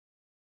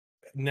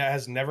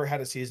has never had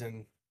a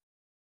season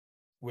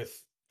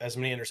with as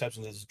many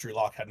interceptions as Drew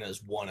Lock had, and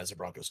has one as a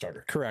Broncos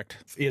starter. Correct.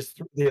 He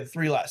had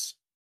 3 less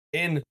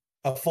in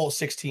a full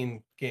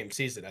 16 game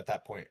season at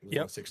that point. It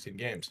was 16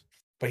 games.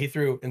 But he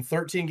threw in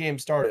 13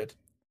 games started.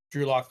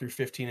 Drew Lock threw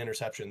 15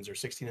 interceptions or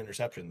 16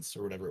 interceptions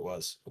or whatever it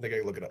was. I think I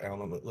can look it up. I don't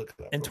know. Look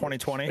it up. In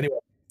 2020?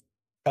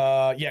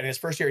 Anyway, in his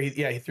first year,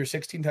 he threw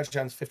 16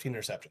 touchdowns, 15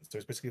 interceptions. So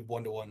it's basically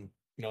 1-to-1,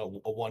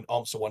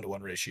 almost a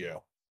 1-to-1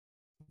 ratio.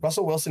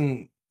 Russell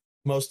Wilson,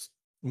 most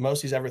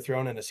he's ever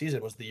thrown in a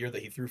season was the year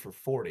that he threw for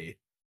 40.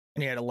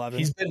 And he had 11.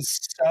 He's been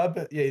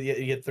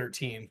he had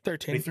 13.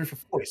 13. He threw for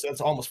 40, so that's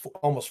almost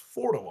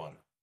 4-to-1.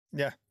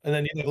 Yeah. And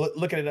then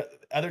look at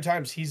it other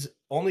times, he's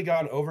only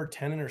gone over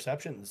 10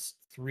 interceptions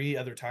 3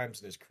 other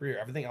times in his career.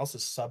 Everything else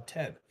is sub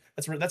 10.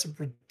 That's a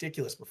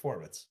ridiculous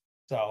performance.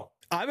 So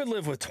I would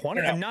live with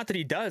 20. And not that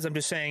he does. I'm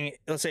just saying,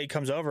 let's say he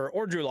comes over,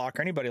 or Drew Lock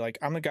or anybody. Like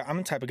I'm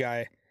the type of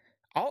guy.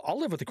 I'll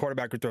live with the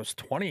quarterback who throws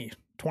 20,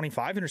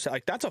 25 interceptions.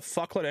 Like that's a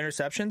fuckload of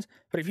interceptions.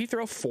 But if you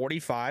throw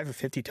 45 or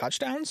 50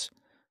 touchdowns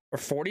or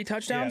 40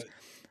 touchdowns,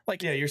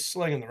 you're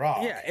slinging the rock.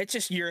 Yeah, it's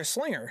just you're a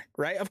slinger,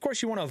 right? Of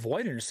course you want to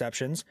avoid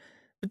interceptions,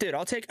 but dude,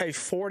 I'll take a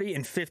 40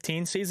 and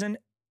 15 season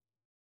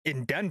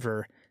in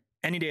Denver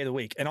any day of the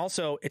week. And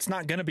also, it's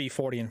not going to be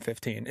 40 and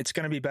 15. It's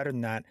going to be better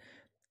than that.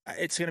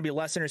 It's going to be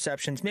less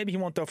interceptions. Maybe he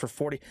won't throw for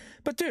 40.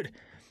 But dude,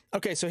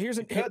 okay, so he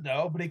could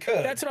though, but he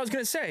could. That's what I was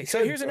going to say.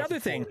 So here's another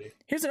thing.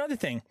 Here's another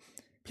thing.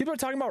 People are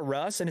talking about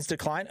Russ and his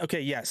decline.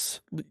 Okay,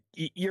 yes,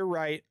 you're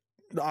right.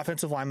 The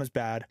offensive line was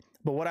bad.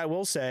 But what I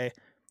will say,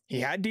 he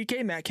had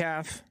DK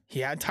Metcalf. He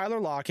had Tyler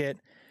Lockett.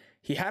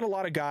 He had a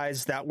lot of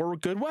guys that were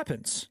good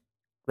weapons,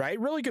 right?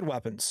 Really good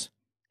weapons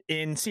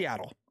in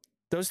Seattle.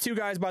 Those 2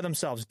 guys by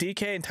themselves,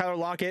 DK and Tyler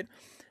Lockett,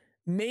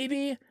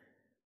 maybe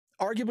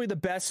arguably the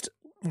best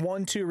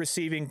 1-2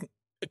 receiving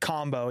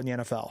combo in the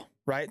NFL,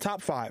 right?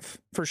 Top 5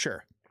 for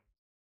sure.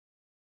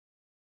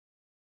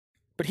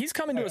 But he's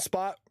coming to a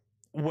spot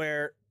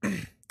where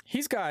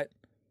he's got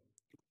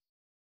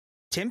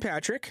Tim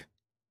Patrick,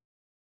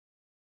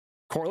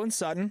 Cortland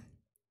Sutton,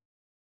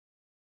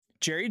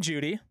 Jerry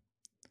Jeudy,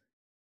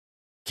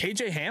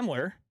 KJ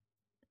Hamler,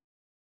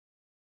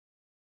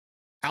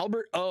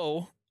 Albert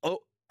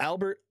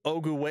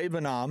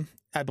Oguebanam,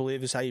 I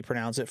believe is how you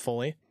pronounce it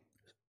fully,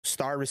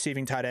 star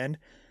receiving tight end.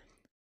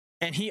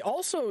 And he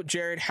also,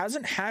 Jared,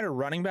 hasn't had a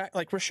running back.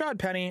 Like Rashad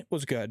Penny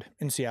was good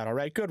in Seattle,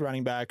 right? Good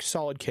running back,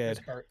 solid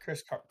kid.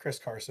 Chris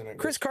Carson.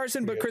 Chris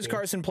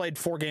Carson played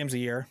 4 games a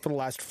year for the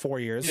last 4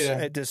 years. Yeah,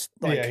 it just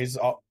he's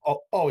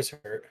always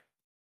hurt.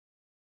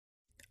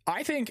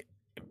 I think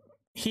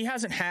he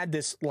hasn't had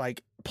this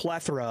like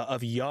plethora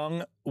of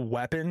young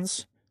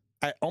weapons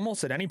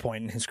almost at any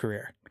point in his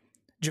career.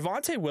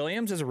 Javonte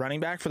Williams as a running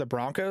back for the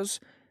Broncos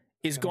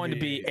is going to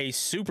be a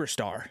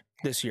superstar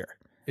this year.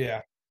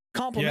 Yeah.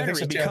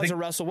 Complimentary because of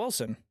Russell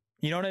Wilson.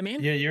 You know what I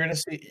mean? Yeah, you're gonna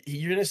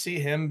see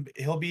him.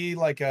 He'll be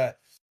like I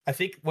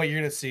think what you're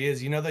gonna see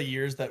is the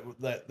years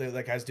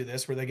that guys do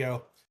this where they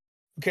go,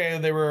 okay,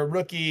 they were a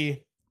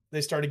rookie, they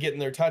started getting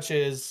their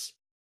touches.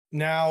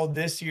 Now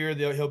this year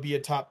he'll be a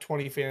top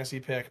 20 fantasy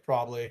pick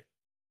probably,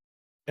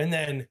 and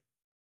then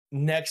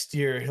next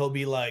year he'll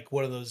be like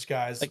one of those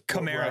guys like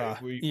Kamara.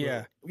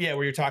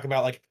 Where you're talking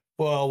about like,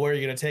 well, where are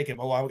you gonna take him?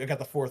 Oh, I got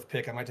the 4th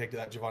pick. I might take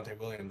that Javonte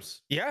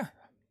Williams. Yeah.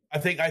 I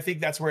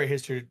think that's where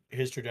his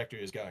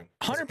trajectory is going.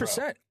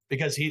 100%.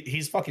 Because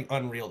he's fucking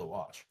unreal to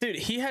watch. Dude,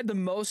 he had the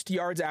most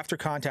yards after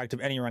contact of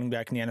any running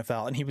back in the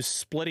NFL, and he was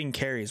splitting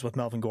carries with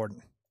Melvin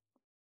Gordon.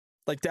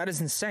 Like, that is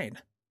insane.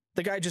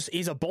 The guy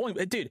he's a bowling...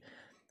 Dude,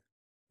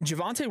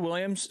 Javonte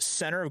Williams'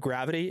 center of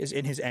gravity is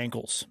in his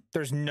ankles.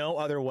 There's no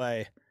other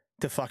way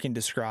to fucking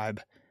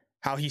describe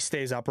how he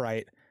stays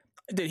upright.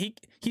 Dude,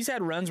 he's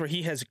had runs where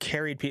he has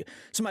carried people.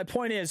 So my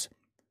point is,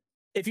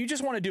 if you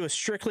just want to do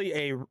strictly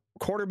a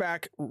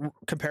quarterback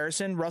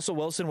comparison, Russell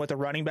Wilson with a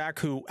running back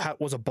who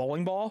was a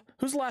bowling ball,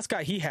 who's the last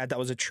guy he had that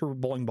was a true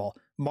bowling ball?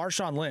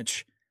 Marshawn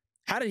Lynch.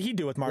 How did he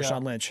do with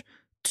Marshawn Lynch?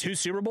 2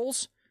 Super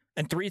Bowls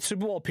and 3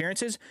 Super Bowl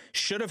appearances?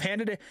 Should have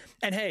handed it.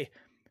 And hey,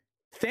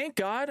 thank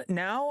God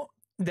now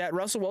that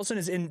Russell Wilson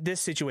is in this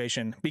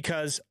situation,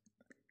 because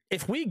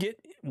if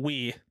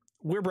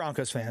we're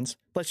Broncos fans,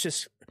 let's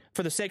just,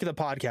 for the sake of the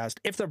podcast,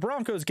 if the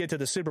Broncos get to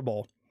the Super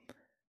Bowl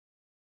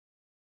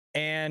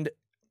and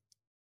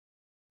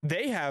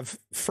they have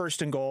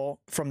first and goal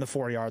from the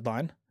 4-yard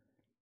line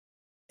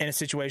in a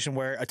situation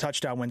where a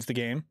touchdown wins the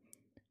game,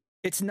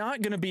 it's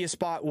not going to be a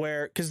spot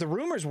where, because the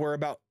rumors were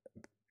about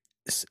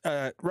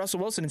Russell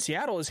Wilson in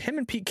Seattle, is him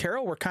and Pete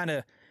Carroll were kind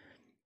of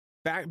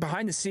back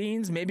behind the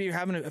scenes, maybe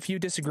having a few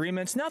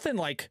disagreements, nothing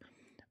like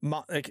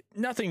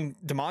nothing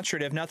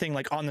demonstrative, nothing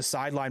like on the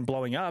sideline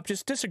blowing up,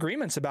 just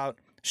disagreements about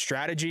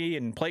strategy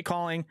and play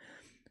calling.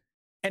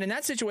 And in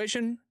that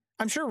situation,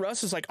 I'm sure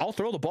Russ is like, I'll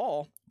throw the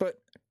ball, but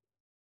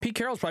Pete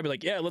Carroll's probably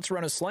like, yeah, let's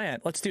run a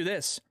slant. Let's do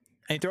this.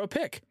 And he throw a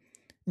pick.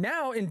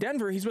 Now in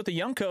Denver, he's with a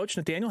young coach,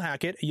 Nathaniel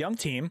Hackett, a young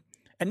team,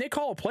 and they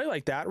call a play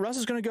like that. Russ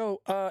is going to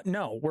go,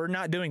 no, we're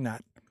not doing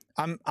that.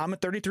 I'm a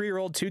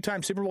 33-year-old,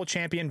 2-time Super Bowl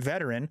champion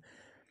veteran.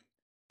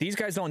 These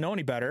guys don't know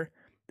any better.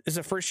 As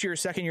a first-year,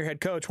 second-year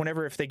head coach,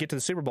 if they get to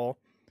the Super Bowl,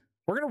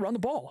 we're going to run the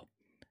ball.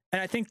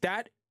 And I think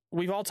that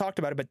we've all talked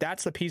about it, but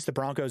that's the piece the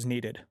Broncos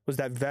needed, was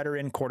that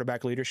veteran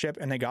quarterback leadership,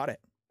 and they got it.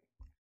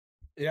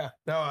 Yeah,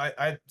 no,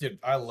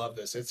 I love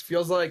this. It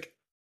feels like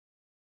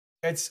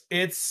it's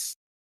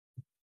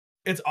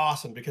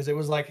awesome, because it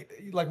was like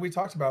we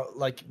talked about,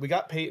 like, we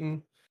got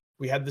Peyton,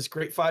 we had this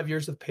great 5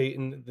 years of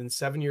Peyton, then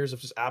 7 years of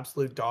just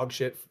absolute dog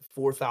shit,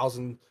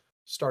 4,000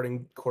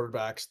 starting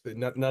quarterbacks.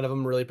 None of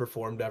them really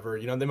performed ever.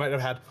 You know, they might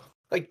have had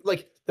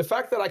like the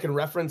fact that I can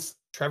reference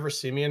Trevor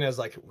Siemian as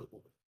like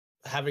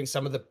having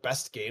some of the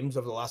best games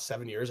of the last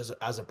 7 years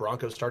as a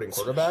Broncos starting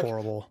quarterback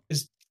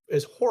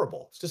is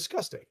horrible. It's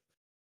disgusting.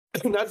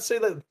 Not to say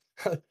that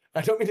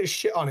I don't mean to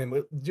shit on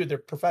him. Dude, they're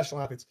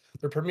professional athletes.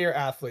 They're premier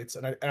athletes,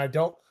 and I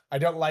don't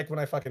like when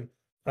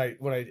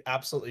I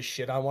absolutely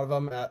shit on one of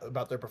them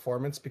about their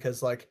performance,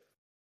 because, like,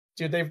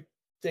 dude,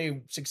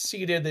 they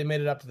succeeded, they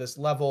made it up to this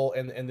level,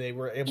 and they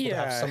were able to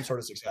have some sort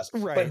of success.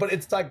 Right. But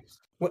it's like,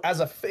 as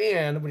a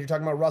fan, when you're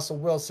talking about Russell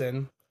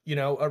Wilson, you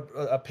know,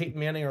 a Peyton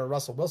Manning or a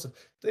Russell Wilson,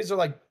 these are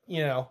like,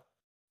 you know,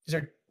 these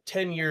are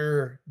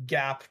 10-year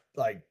gap,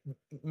 like,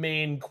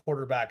 main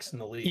quarterbacks in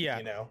the league.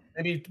 You know,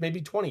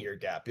 maybe 20-year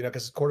gap, you know,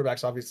 because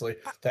quarterbacks obviously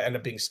that end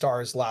up being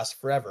stars last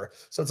forever.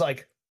 So it's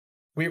like,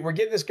 we're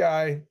getting this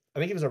guy. I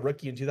think he was a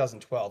rookie in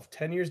 2012,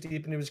 10 years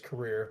deep into his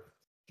career.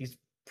 He's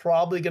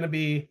probably going to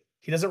be,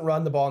 he doesn't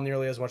run the ball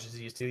nearly as much as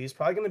he used to. He's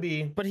probably going to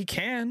be, but he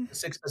can,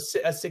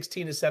 a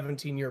 16 to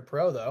 17 year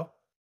pro, though.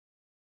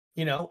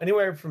 You know,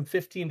 anywhere from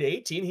 15 to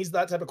 18, he's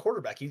that type of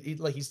quarterback.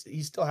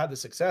 He's still had the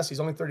success. He's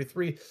only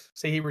 33.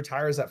 Say he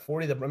retires at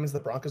 40. That means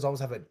the Broncos always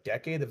have a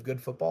decade of good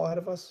football ahead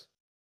of us.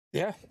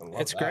 Yeah,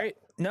 it's great.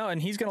 No,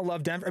 and he's going to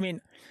love Denver. I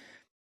mean,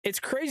 it's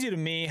crazy to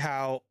me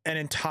how an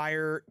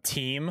entire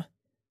team,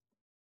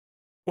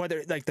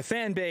 whether like the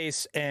fan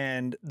base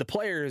and the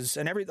players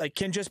and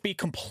can just be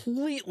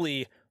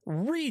completely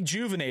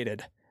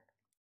rejuvenated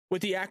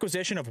with the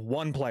acquisition of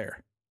one player.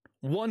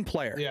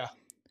 Yeah.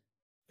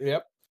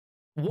 Yep.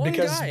 One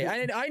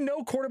guy. I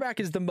know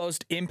quarterback is the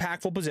most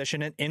impactful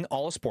position in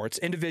all of sports,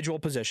 individual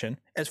position,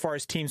 as far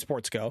as team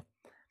sports go.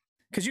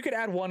 Because you could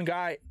add one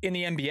guy in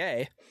the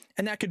NBA,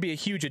 and that could be a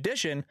huge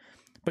addition,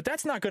 but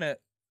that's not going to...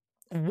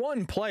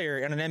 One player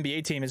in an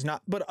NBA team is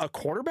not... But a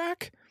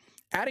quarterback,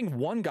 adding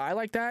one guy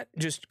like that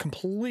just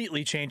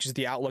completely changes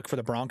the outlook for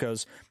the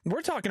Broncos.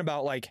 We're talking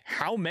about, like,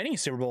 how many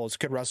Super Bowls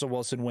could Russell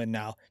Wilson win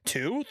now?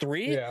 2,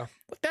 3? Yeah.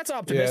 That's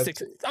optimistic.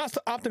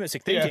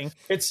 Optimistic thinking.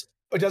 Yeah.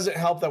 It doesn't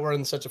help that we're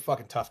in such a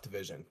fucking tough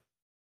division.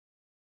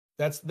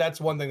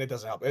 That's one thing that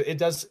doesn't help.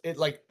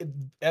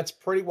 That's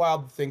pretty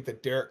wild to think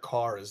that Derek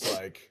Carr is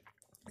like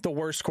the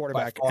worst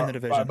quarterback in the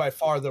division. By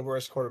far the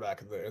worst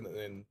quarterback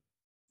in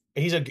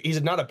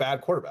he's not a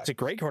bad quarterback. He's a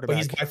great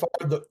quarterback.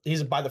 But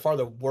he's by far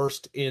the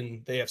worst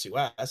in the AFC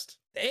West.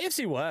 The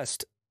AFC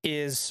West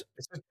is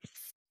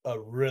a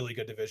really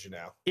good division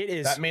now. It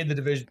is. That made the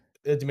division.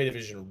 It made the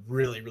division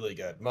really, really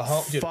good.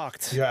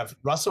 Fucked. You have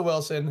Russell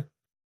Wilson,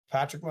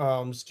 Patrick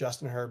Mahomes,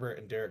 Justin Herbert,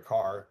 and Derek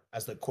Carr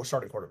as the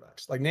starting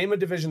quarterbacks. Like, name a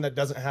division that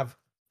doesn't have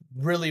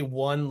really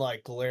one,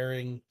 like,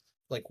 glaring,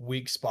 like,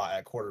 weak spot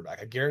at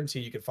quarterback. I guarantee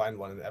you could find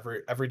one in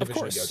every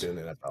division you go to in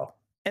the NFL.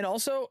 And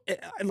also,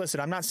 listen,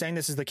 I'm not saying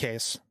this is the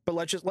case, but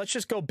let's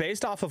just go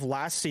based off of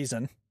last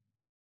season.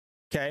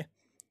 Okay,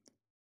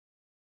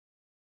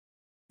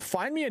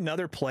 find me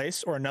another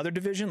place or another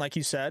division, like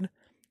you said,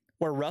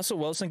 where Russell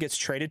Wilson gets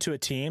traded to a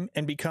team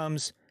and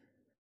becomes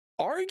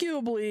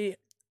arguably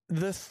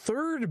the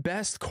third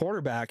best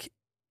quarterback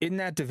in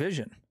that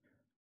division.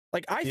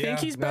 Like, I think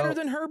he's better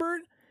than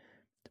Herbert,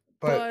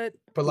 but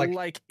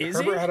is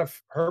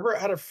Herbert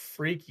had a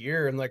freak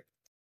year,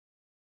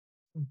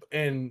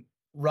 and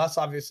Russ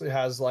obviously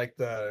has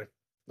the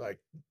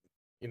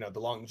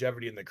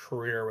longevity in the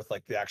career with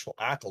the actual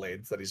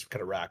accolades that he's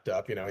kind of racked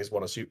up. He's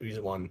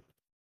won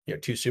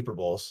 2 Super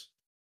Bowls.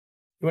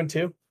 He won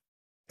 2?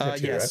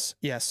 Yes. Right?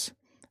 Yes.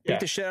 Beat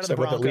the shit out of the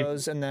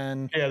Broncos, and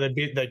then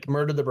they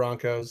murdered the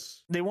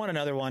Broncos. They won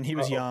another one. He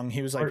was young.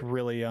 He was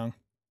really young.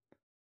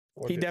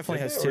 He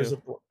definitely has 2.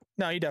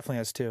 No, he definitely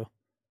has 2.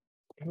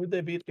 Who did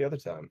they beat the other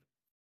time?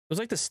 It was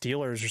like the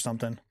Steelers or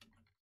something.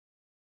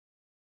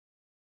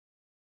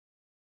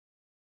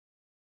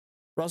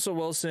 Russell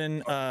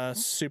Wilson,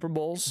 Super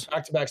Bowls,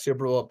 back-to-back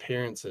Super Bowl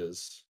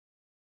appearances.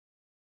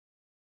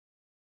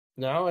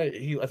 No, I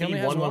think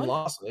he won one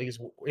loss. I think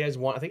he has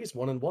one. I think he's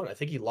 1-1. I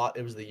think he lost.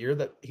 It was the year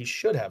that he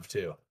should have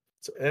 2.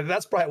 So, and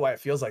that's probably why it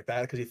feels like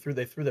that, because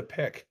they threw the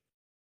pick.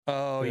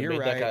 Oh, you're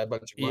right. That guy a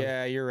bunch of money.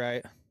 Yeah, you're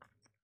right.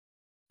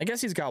 I guess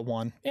he's got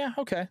 1. Yeah,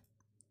 okay.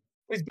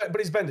 But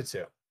he's been to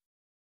 2.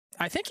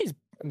 I think he's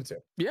been to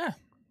 2.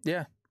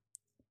 Yeah.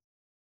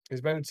 He's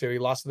been to 2. He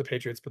lost to the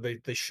Patriots, but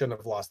they shouldn't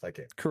have lost that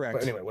game. Correct.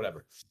 But anyway,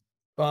 whatever.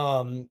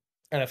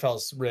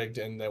 NFL's rigged,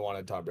 and they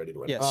wanted Tom Brady to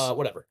win. Yes.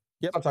 Whatever.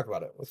 Yep. I'll talk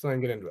about it. Let's not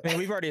even get into it. I mean,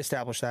 we've already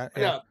established that.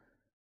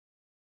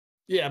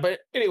 Yeah, but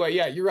anyway,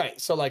 you're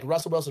right. So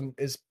Russell Wilson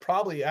is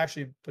probably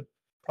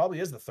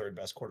is the third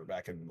best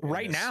quarterback in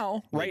right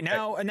now,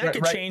 and that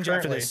could change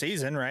after this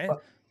season, right?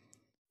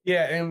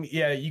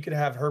 You could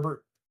have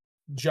Herbert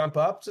jump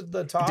up to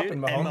the top,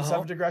 and Mahomes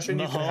have digression.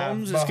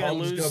 Mahomes is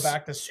going to go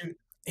back to shoot.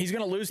 He's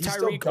going to lose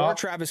Tyreek or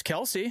Travis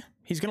Kelce.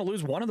 He's going to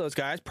lose one of those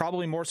guys,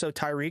 probably more so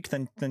Tyreek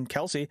than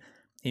Kelce.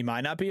 He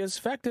might not be as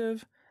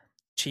effective.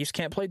 Chiefs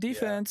can't play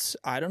defense.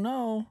 Yeah. I don't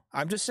know.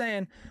 I'm just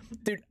saying,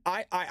 dude,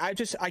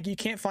 you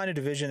can't find a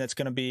division that's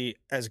going to be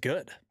as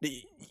good.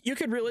 You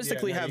could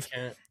realistically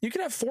you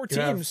could have 4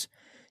 teams.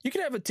 You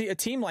could have a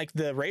team like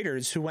the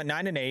Raiders, who went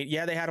 9-8.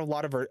 Yeah, they had a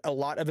lot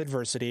of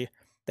adversity.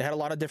 They had a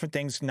lot of different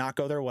things not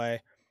go their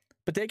way,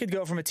 but they could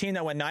go from a team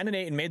that went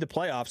 9-8 and made the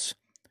playoffs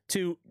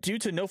to, due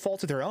to no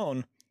fault of their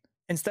own,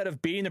 instead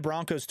of beating the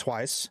Broncos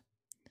twice,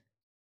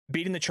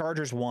 beating the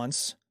Chargers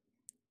once.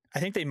 I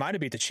think they might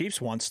have beat the Chiefs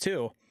once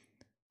too.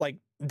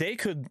 They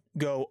could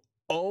go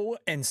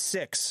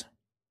 0-6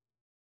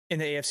 in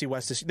the AFC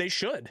West this year. They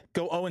should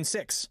go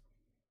 0-6.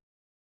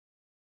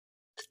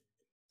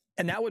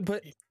 And that would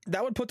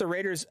put the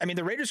Raiders, I mean,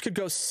 the Raiders could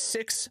go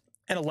 6-11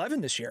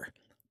 this year.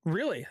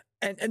 Really.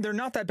 And they're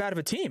not that bad of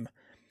a team.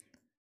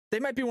 They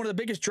might be one of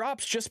the biggest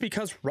drops just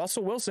because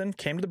Russell Wilson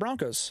came to the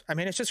Broncos. I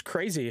mean, it's just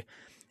crazy.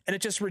 And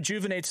it just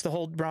rejuvenates the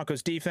whole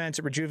Broncos defense.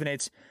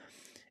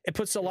 It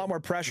puts a lot more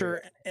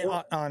pressure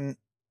on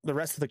the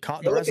rest of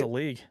the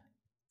league.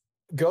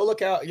 Go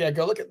look at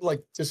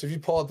just if you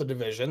pull up the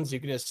divisions, you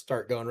can just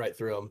start going right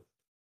through them.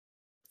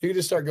 You can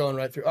just start going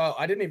right through. Oh,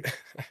 I didn't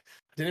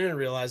even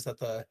realize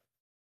that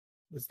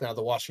it's now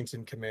the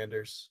Washington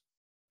Commanders.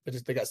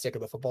 They got sick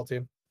of the football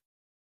team.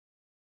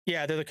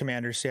 Yeah, they're the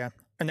Commanders. Yeah,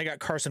 and they got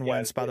Carson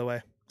Wentz, by the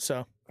way.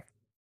 So.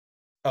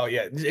 Oh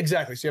yeah,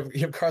 exactly. So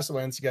you have Carson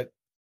Wentz. You got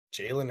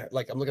Jalen.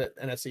 I'm looking at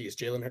NFC. It's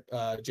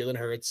Jalen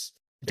Hurts,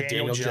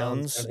 Daniel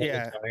Jones.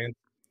 Yeah.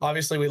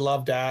 Obviously, we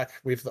love Dak.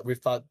 We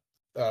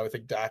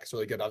think Dak is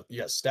really good.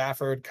 You got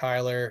Stafford,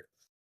 Kyler,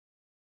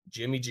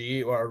 Jimmy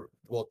G,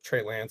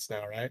 Trey Lance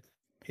now, right?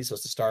 He's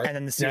supposed to start. And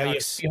then the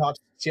Seahawks.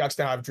 Seahawks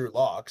now have Drew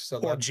Lock.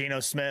 Or Geno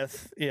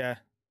Smith. Yeah.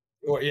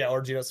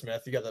 Or Geno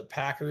Smith. You got the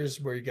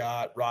Packers, where you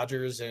got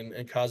Rodgers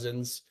and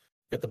Cousins.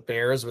 You got the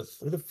Bears with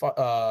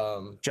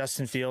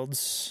Justin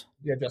Fields.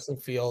 Yeah, Justin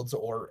Fields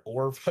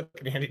or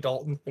fucking Andy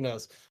Dalton. Who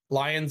knows?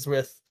 Lions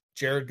with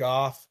Jared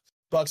Goff.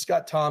 Bucks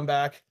got Tom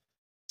back.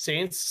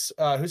 Saints.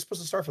 Who's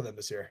supposed to start for them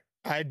this year?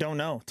 I don't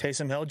know.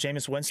 Taysom Hill,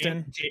 Jameis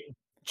Winston.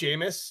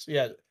 Jameis,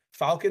 yeah.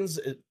 Falcons,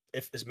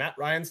 is Matt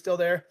Ryan still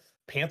there?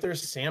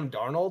 Panthers, Sam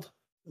Darnold.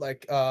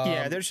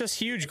 There's just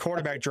huge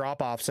quarterback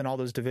drop-offs in all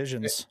those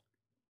divisions.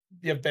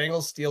 You have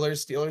Bengals,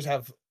 Steelers. Steelers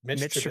have Mitch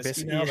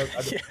Trubisky now.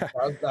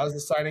 That was the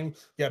signing.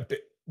 Yeah,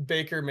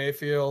 Baker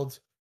Mayfield,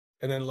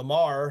 and then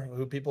Lamar,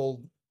 who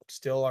people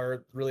still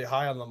are really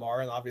high on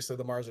Lamar, and obviously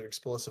Lamar's an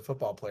explosive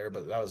football player,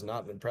 but that was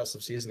not an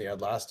impressive season he had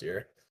last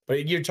year.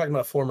 But you're talking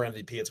about former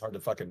MVP. It's hard to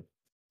fucking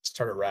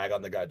start to rag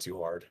on the guy too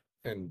hard,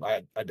 and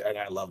I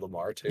love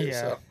Lamar too.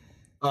 Yeah.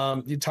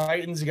 So, the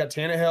Titans, you got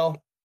Tannehill,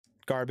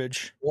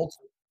 garbage. Colts.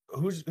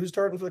 Who's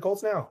starting for the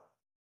Colts now?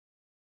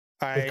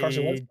 I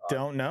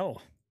don't know.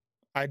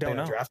 I don't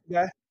know. Draft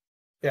guy.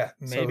 Yeah,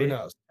 maybe. So who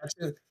knows?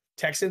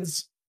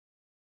 Texans.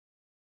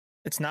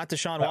 It's not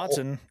Deshaun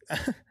Watson.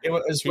 It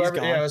was whoever.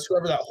 Yeah, it was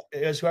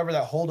whoever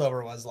that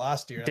holdover was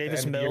last year.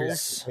 Davis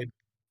Mills.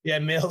 Yeah,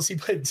 Mills. He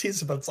played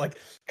decent, but it's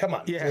come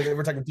on. Yeah,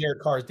 we're talking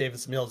Derek Carr's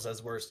Davis Mills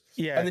as worst.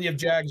 Yeah, and then you have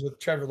Jags with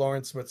Trevor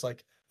Lawrence. Where it's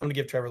I'm gonna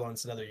give Trevor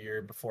Lawrence another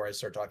year before I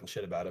start talking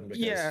shit about him.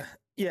 Because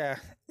yeah.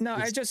 No,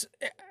 I just,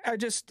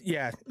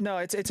 no.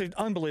 It's an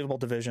unbelievable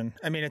division.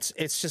 I mean,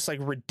 it's just like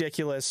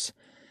ridiculous.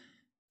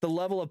 The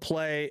level of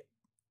play,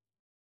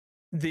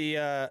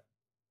 the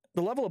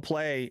level of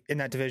play in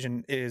that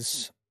division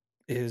is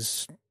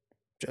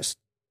just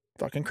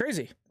fucking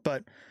crazy.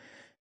 But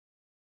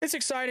it's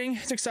exciting.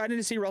 It's exciting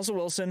to see Russell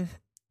Wilson.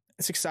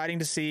 It's exciting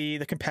to see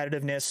the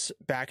competitiveness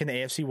back in the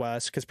AFC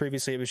West, because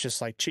previously it was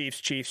just like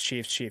Chiefs.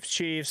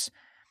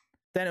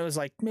 Then it was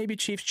like maybe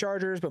Chiefs,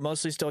 Chargers, but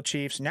mostly still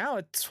Chiefs. Now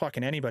it's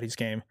fucking anybody's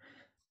game.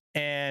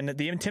 And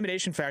the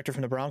intimidation factor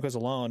from the Broncos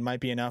alone might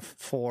be enough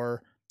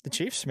for the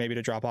Chiefs maybe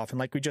to drop off. And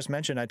like we just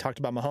mentioned, I talked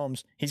about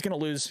Mahomes. He's going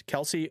to lose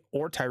Kelsey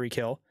or Tyreek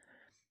Hill.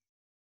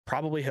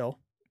 Probably Hill.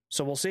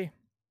 So we'll see.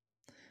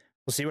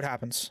 We'll see what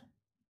happens.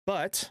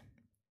 But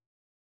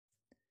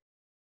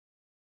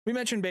we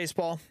mentioned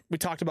baseball. We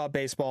talked about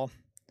baseball.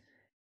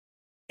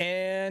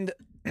 And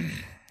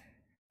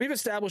we've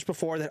established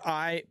before that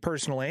I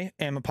personally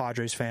am a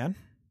Padres fan.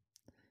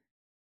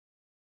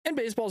 And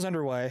baseball's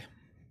underway.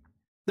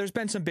 There's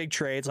been some big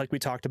trades like we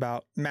talked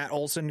about. Matt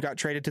Olson got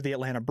traded to the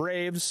Atlanta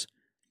Braves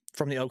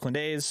from the Oakland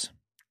A's.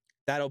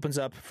 That opens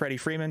up Freddie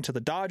Freeman to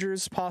the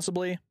Dodgers,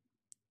 possibly.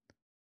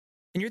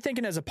 And you're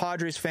thinking as a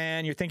Padres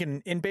fan, you're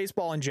thinking in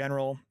baseball in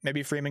general,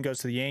 maybe Freeman goes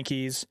to the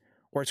Yankees,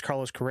 or it's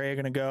Carlos Correa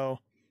going to go.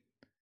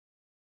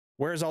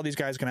 Where's all these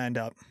guys going to end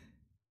up?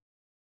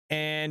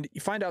 And you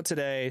find out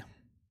today,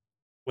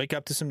 wake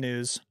up to some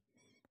news,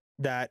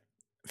 that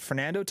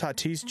Fernando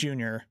Tatis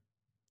Jr.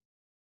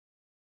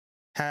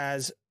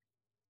 has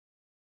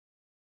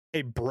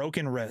a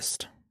broken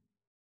wrist.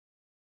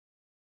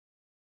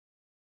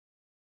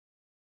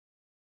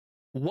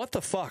 What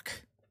the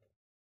fuck?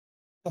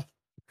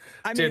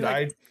 I mean, dude,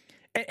 like,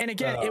 and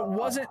again, it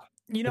wasn't,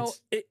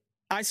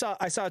 I saw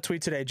a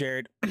tweet today,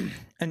 Jared,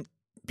 and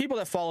people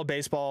that follow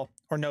baseball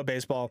or know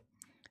baseball,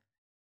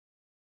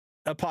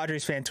 a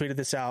Padres fan tweeted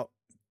this out,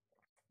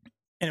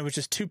 and it was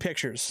just two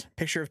pictures,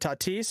 picture of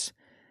Tatis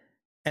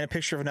and a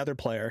picture of another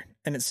player.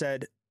 And it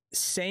said,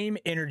 same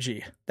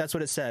energy. That's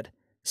what it said.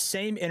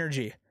 Same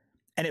energy.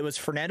 And it was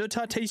Fernando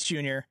Tatis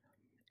Jr.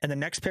 And the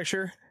next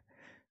picture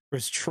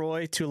was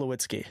Troy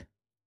Tulowitzki.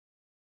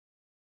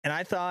 And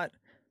I thought,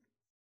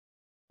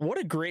 what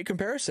a great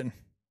comparison.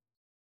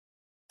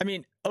 I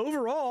mean,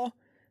 overall,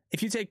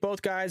 if you take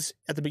both guys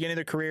at the beginning of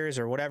their careers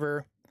or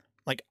whatever,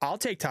 like, I'll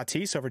take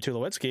Tatis over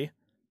Tulowitzki.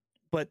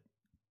 But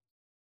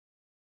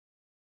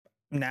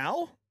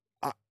now,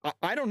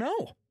 I don't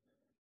know.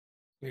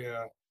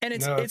 Yeah. And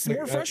it's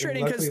more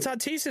frustrating because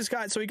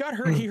Tatis he got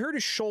hurt. He hurt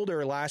his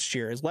shoulder last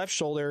year, his left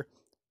shoulder,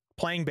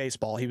 playing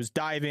baseball. He was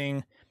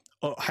diving,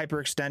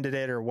 hyperextended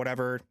it or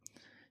whatever,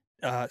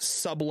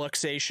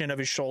 subluxation of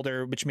his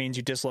shoulder, which means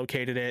you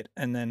dislocated it,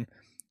 and then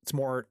it's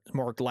more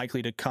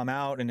likely to come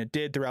out, and it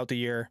did throughout the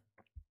year.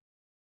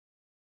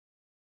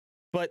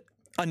 But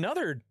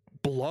another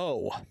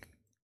blow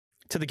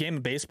to the game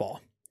of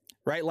baseball,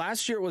 right?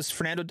 Last year it was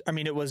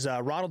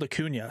Ronald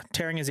Acuna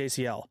tearing his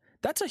ACL.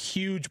 That's a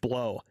huge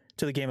blow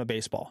to the game of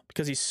baseball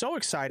because he's so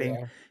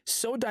exciting,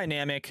 so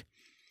dynamic,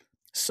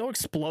 so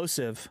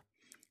explosive.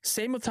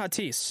 Same with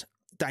Tatis.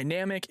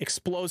 Dynamic,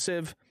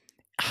 explosive,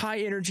 high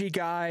energy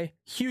guy,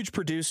 huge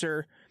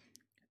producer,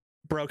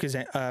 broke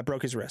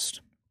his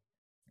wrist.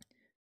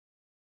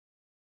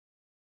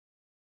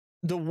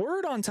 The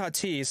word on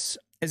Tatis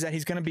is that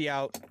he's going to be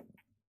out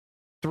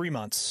 3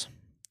 months.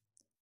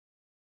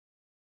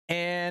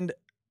 And,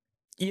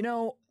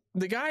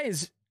 the guy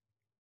is,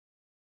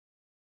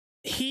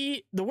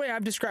 the way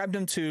I've described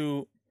him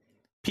to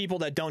people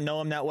that don't know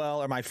him that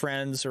well or my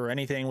friends or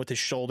anything with his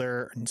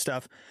shoulder and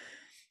stuff,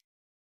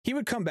 he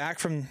would come back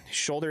from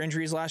shoulder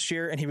injuries last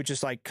year and he would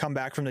just like come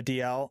back from the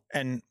DL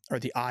or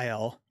the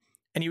IL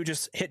and he would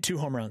just hit 2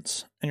 home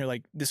runs. And you're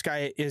like, this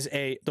guy is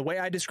the way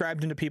I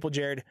described him to people,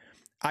 Jared,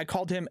 I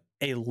called him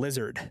a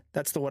lizard.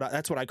 That's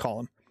what I call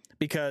him,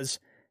 because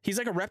he's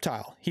like a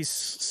reptile. He's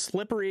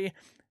slippery,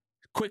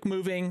 quick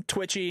moving,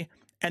 twitchy,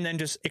 and then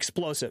just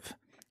explosive.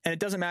 And it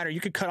doesn't matter.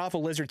 You could cut off a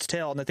lizard's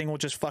tail and the thing will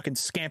just fucking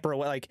scamper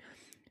away. Like,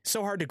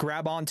 so hard to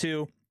grab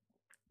onto.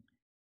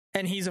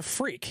 And he's a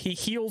freak. He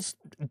heals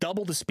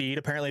double the speed,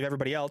 apparently, of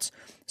everybody else.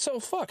 So,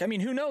 fuck. I mean,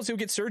 who knows? He'll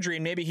get surgery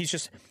and maybe he's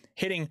just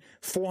hitting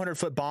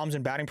 400-foot bombs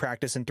in batting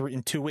practice in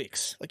 2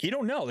 weeks. Like, you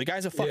don't know. The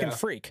guy's a fucking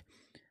freak.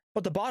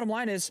 But the bottom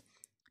line is,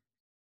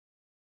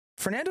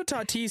 Fernando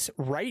Tatis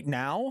right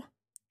now,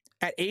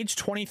 at age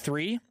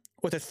 23,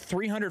 with a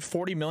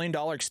 $340 million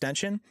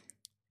extension,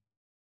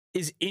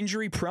 is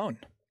injury prone.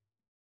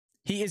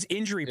 He is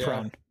injury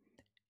prone.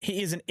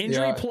 He is an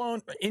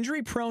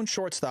injury prone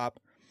shortstop,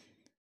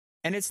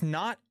 and it's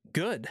not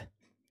good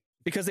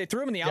because they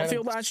threw him in the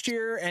outfield last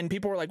year, and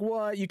people were like,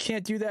 "What? You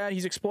can't do that.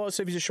 He's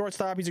explosive. He's a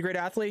shortstop. He's a great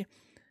athlete."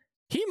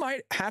 He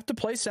might have to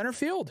play center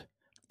field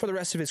for the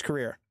rest of his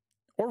career,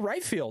 or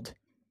right field,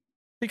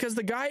 because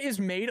the guy is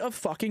made of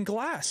fucking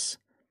glass,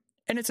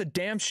 and it's a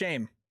damn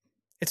shame.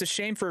 It's a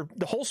shame for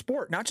the whole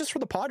sport, not just for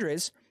the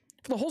Padres,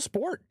 for the whole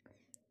sport.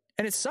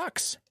 And it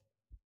sucks.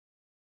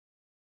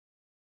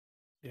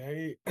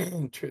 Yeah,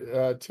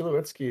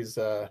 Tulowitzki's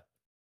it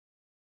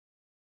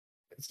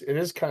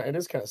is kind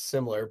of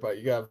similar, but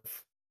you have,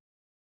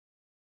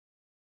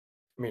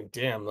 I mean,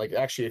 damn, like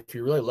actually, if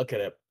you really look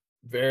at it,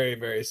 very,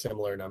 very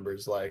similar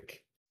numbers,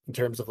 like in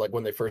terms of like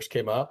when they first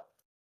came up.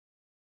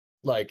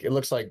 Like it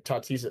looks like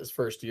Tatis'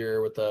 first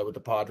year with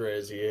the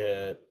Padres, he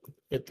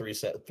hit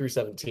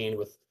 317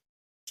 with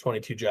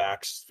 22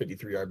 jacks,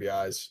 53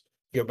 RBIs.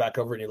 You go back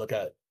over and you look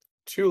at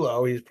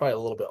Tulo, he's probably a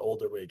little bit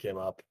older when he came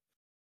up.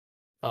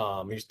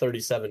 He's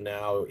 37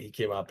 now. He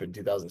came up in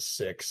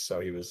 2006, so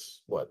he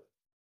was what?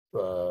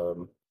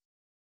 Well,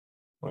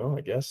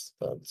 I guess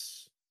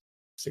that's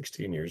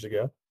 16 years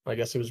ago. I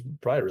guess it was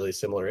probably a really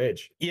similar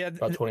age. Yeah,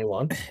 about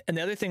 21. And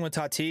the other thing with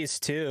Tatis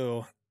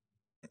too,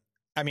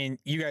 I mean,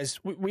 you guys,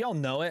 we all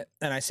know it,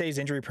 and I say he's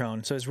injury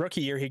prone. So his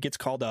rookie year, he gets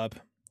called up,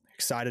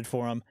 excited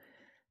for him,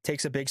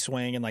 takes a big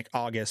swing in like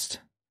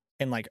August,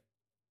 and like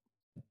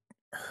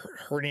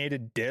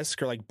herniated disc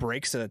or like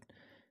breaks a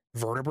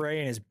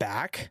vertebrae in his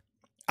back,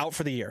 out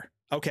for the year.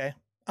 Okay,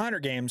 100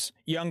 games,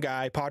 young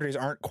guy. Padres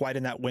aren't quite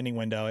in that winning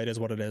window. It is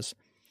what it is.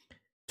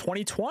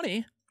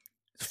 2020,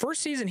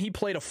 first season he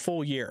played a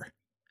full year,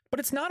 but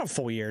it's not a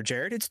full year,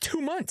 Jared. It's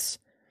 2 months.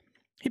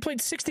 He played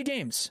 60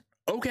 games.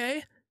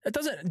 Okay. That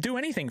doesn't do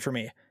anything for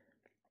me.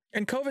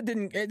 And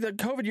the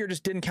COVID year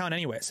just didn't count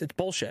anyways. It's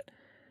bullshit.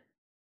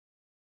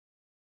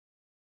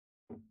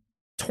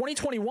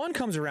 2021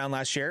 comes around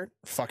last year.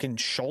 Fucking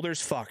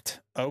shoulders fucked.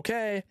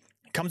 Okay.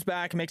 Comes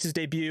back, makes his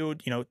debut.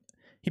 You know,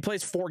 he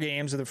plays 4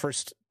 games of the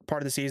first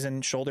part of the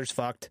season. Shoulders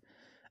fucked.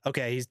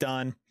 Okay, he's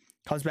done.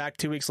 Comes back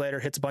 2 weeks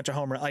later, hits a bunch of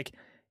home runs. Like,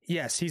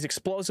 yes, he's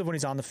explosive when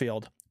he's on the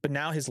field. But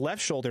now his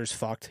left shoulder's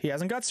fucked. He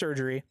hasn't got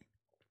surgery,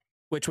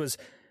 which was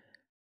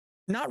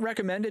not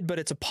recommended, but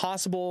it's a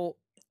possible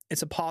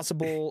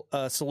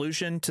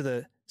solution to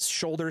the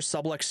shoulder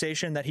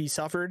subluxation that he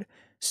suffered.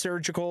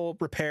 Surgical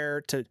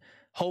repair to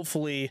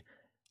hopefully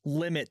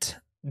limit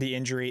the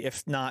injury,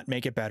 if not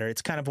make it better.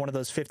 It's kind of one of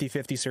those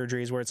 50-50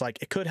 surgeries where it's like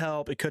it could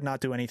help, it could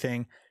not do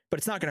anything, but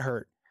it's not going to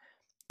hurt.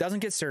 Doesn't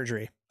get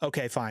surgery.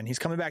 Okay, fine. He's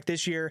coming back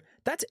this year.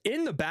 That's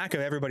in the back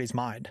of everybody's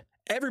mind.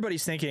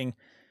 Everybody's thinking,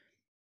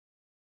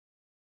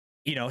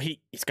 you know,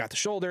 he's got the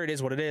shoulder. It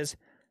is what it is.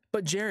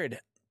 But Jared,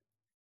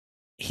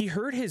 he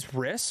hurt his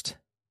wrist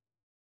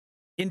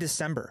in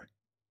December.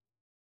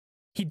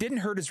 He didn't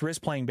hurt his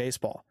wrist playing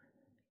baseball.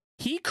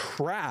 He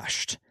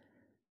crashed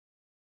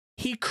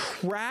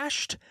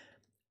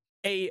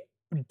a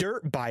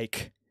dirt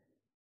bike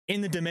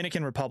in the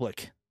Dominican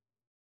Republic.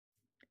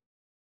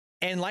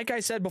 And like I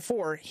said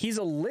before, he's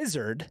a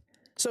lizard,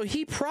 so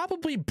he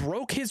probably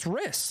broke his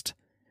wrist.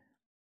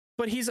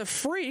 But he's a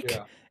freak,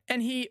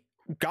 and he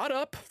got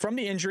up from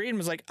the injury and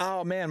was like,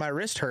 oh man, my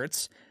wrist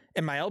hurts,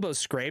 and my elbow's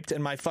scraped,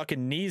 and my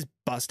fucking knee's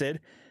busted,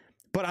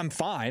 but I'm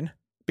fine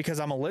because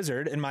I'm a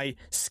lizard, and my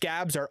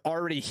scabs are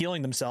already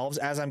healing themselves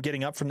as I'm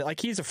getting up from the...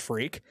 Like, he's a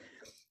freak.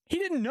 He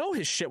didn't know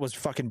his shit was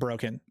fucking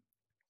broken.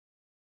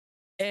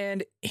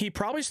 And he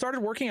probably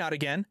started working out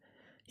again.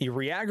 He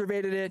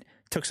re-aggravated it,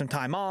 took some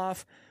time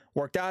off,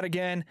 worked out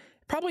again,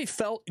 probably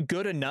felt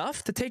good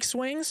enough to take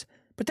swings,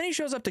 but then he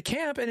shows up to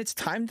camp and it's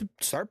time to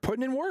start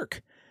putting in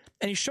work.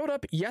 And he showed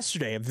up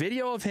yesterday, a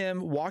video of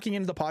him walking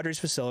into the Padres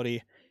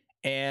facility,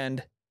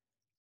 and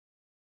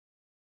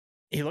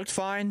he looked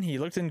fine. He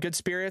looked in good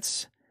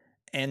spirits.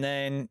 And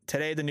then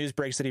today the news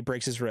breaks that he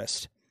breaks his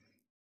wrist.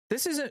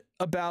 This isn't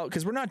about,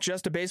 because we're not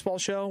just a baseball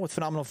show with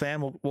Phenomenal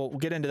Fan. We'll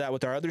get into that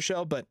with our other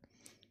show, but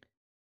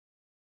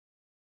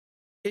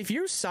if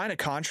you sign a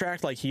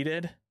contract like he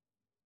did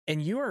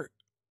and you are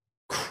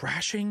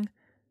crashing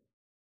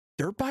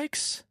dirt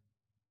bikes,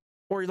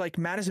 or like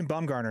Madison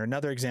Bumgarner,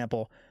 another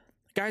example,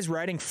 guy's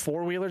riding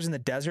 4-wheelers in the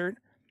desert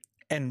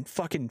and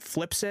fucking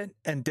flips it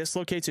and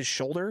dislocates his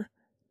shoulder,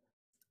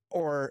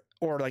 or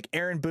like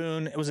Aaron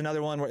Boone, it was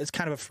another one where it's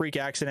kind of a freak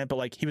accident, but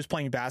like he was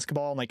playing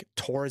basketball and like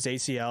tore his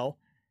ACL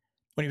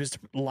when he was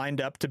lined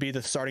up to be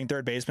the starting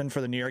third baseman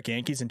for the New York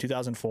Yankees in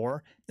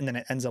 2004. And then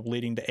it ends up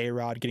leading to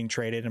A-Rod getting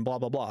traded and blah,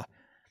 blah, blah.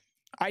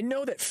 I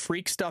know that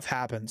freak stuff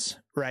happens,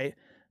 right?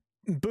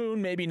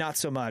 Boone, maybe not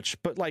so much,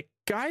 but like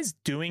guys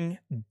doing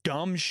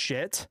dumb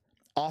shit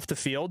off the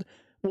field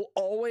will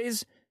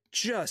always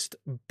just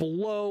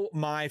blow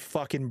my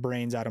fucking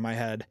brains out of my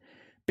head,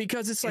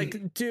 because it's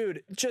like,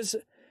 dude, just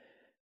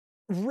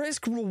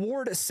risk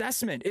reward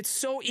assessment. It's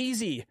so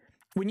easy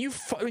when you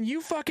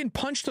fucking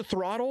punch the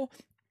throttle,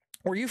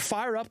 or you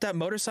fire up that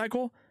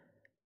motorcycle,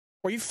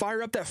 or you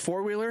fire up that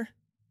 4-wheeler.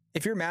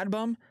 If you're Mad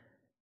Bum,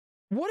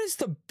 what is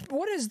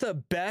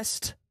the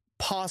best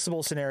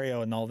possible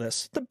scenario in all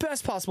this? The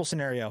best possible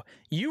scenario: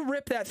 you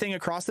rip that thing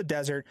across the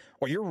desert,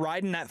 or you're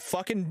riding that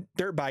fucking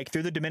dirt bike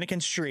through the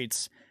Dominican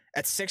streets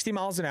at 60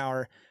 miles an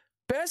hour.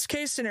 Best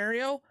case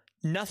scenario,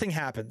 nothing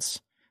happens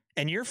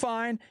and you're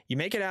fine. You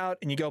make it out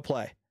and you go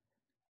play.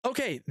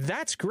 Okay,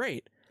 that's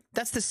great.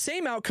 That's the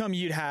same outcome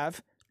you'd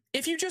have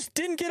if you just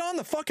didn't get on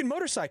the fucking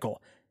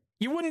motorcycle.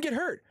 You wouldn't get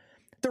hurt.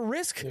 The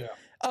risk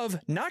of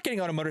not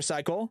getting on a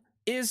motorcycle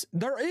is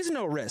there is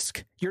no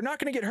risk. You're not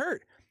going to get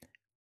hurt.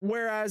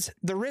 Whereas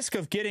the risk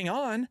of getting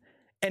on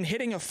and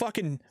hitting a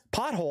fucking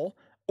pothole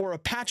or a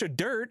patch of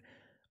dirt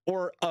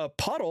or a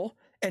puddle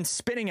and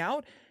spinning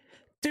out,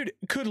 dude,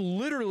 could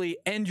literally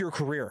end your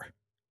career.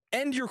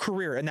 End your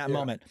career in that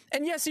moment.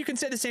 And yes, you can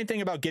say the same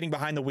thing about getting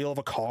behind the wheel of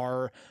a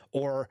car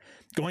or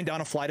going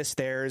down a flight of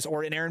stairs,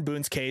 or in Aaron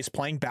Boone's case,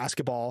 playing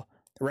basketball,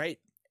 right?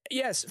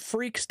 Yes,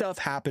 freak stuff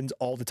happens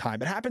all the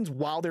time. It happens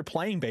while they're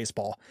playing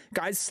baseball.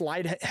 Guys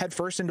slide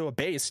headfirst into a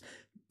base,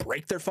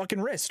 break their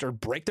fucking wrist or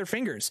break their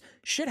fingers.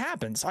 Shit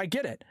happens. I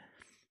get it.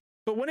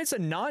 But when it's a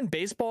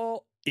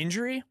non-baseball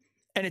injury,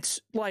 and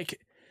it's like,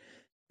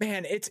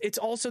 man, it's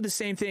also the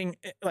same thing.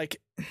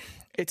 Like,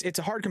 it's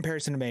a hard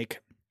comparison to make,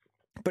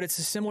 but it's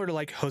similar to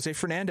like Jose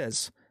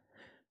Fernandez.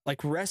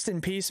 Like, rest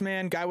in peace,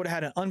 man. Guy would have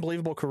had an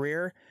unbelievable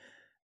career.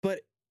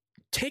 But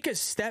take a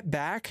step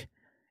back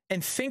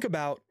and think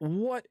about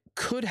what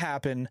could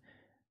happen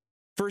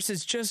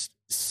versus just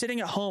sitting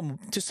at home,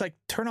 just like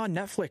turn on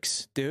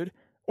Netflix, dude,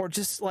 or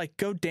just like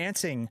go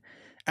dancing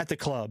at the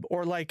club,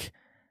 or like,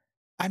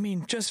 I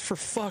mean, just for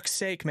fuck's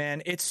sake,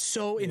 man, it's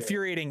so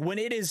infuriating when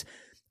it is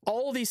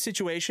all these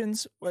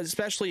situations,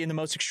 especially in the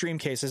most extreme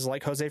cases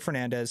like Jose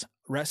Fernandez,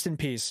 rest in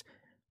peace.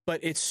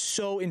 But it's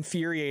so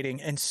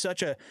infuriating and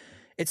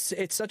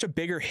it's such a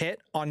bigger hit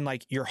on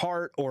like your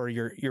heart or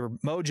your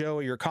mojo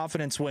or your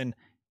confidence when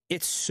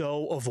it's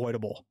so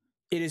avoidable.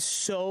 It is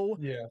so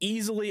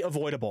easily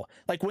avoidable.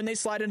 Like when they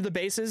slide into the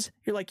bases,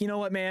 you're like, you know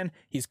what, man?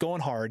 He's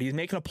going hard. He's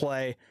making a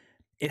play.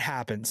 It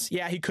happens.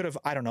 Yeah, he could have,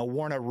 I don't know,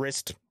 worn a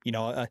wrist,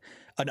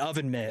 an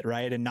oven mitt,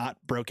 right? And not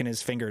broken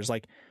his fingers.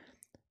 Like,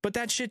 but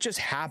that shit just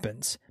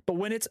happens. But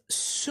when it's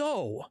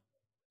so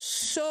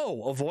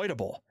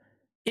avoidable,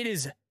 it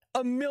is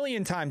a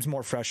million times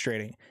more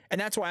frustrating.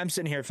 And that's why I'm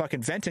sitting here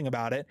fucking venting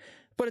about it.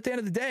 But at the end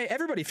of the day,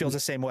 everybody feels the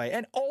same way.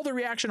 And all the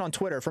reaction on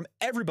Twitter from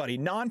everybody,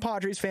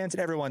 non-Padres fans,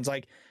 and everyone's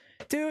like,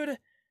 dude,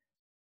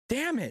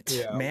 damn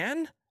it,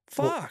 man.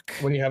 Fuck.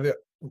 When you have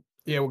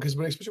because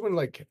especially when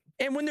like,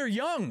 and when they're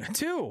young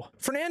too.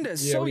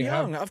 Fernandez, so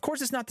young. Of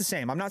course it's not the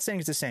same. I'm not saying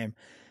it's the same.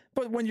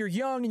 But when you're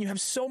young and you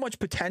have so much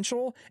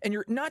potential and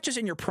you're not just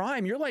in your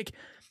prime, you're like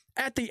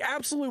at the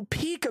absolute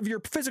peak of your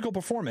physical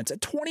performance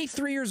at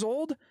 23 years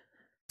old.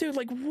 Dude,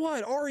 like,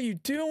 what are you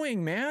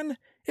doing, man?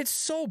 It's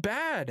so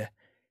bad.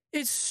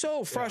 It's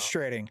so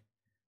frustrating.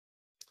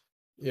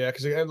 Yeah,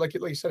 because like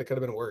you said, it could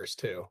have been worse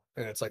too.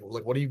 And it's like,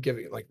 what are you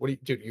giving? Like, what do you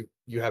do?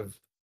 You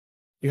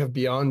have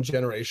beyond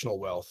generational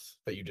wealth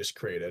that you just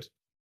created,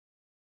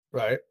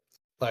 right?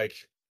 Like,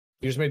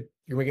 you're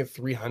making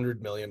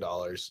 $300 million.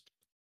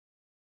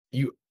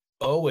 You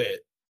owe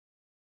it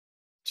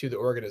to the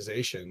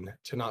organization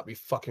to not be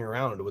fucking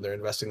around when they're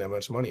investing that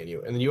much money in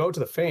you, and then you owe it to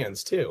the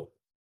fans too.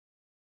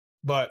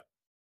 But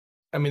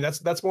I mean,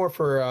 that's more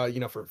for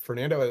for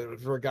Fernando.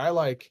 For a guy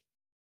like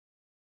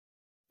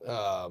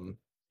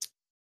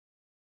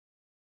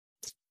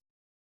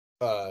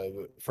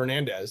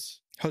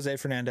Fernandez, Jose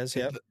Fernandez,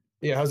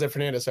 Jose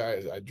Fernandez.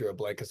 Sorry, I drew a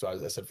blank because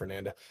I said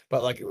Fernando.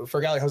 But like for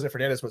a guy like Jose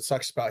Fernandez, what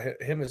sucks about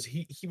him is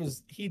he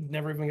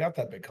never even got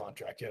that big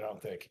contract yet, I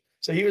don't think.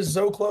 So he was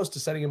so close to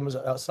setting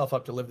himself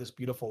up to live this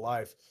beautiful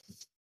life,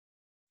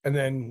 and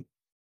then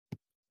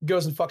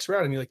goes and fucks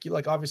around. And you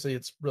like obviously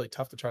it's really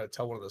tough to try to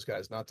tell one of those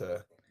guys not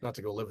to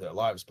go live their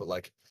lives. But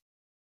like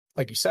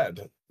you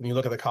said, when you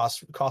look at the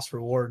cost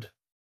reward,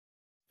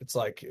 it's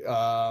like, you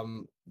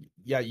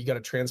got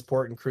to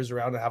transport and cruise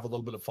around and have a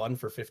little bit of fun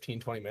for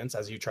 15-20 minutes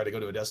as you try to go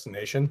to a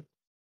destination.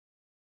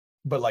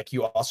 But like,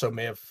 you also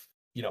may have,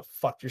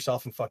 fucked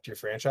yourself and fucked your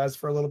franchise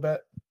for a little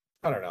bit.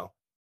 I don't know.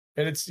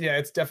 And it's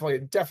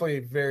definitely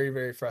very,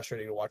 very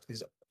frustrating to watch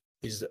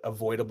these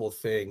avoidable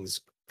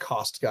things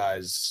cost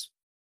guys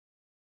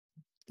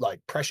like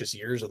precious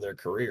years of their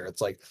career.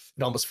 It's like,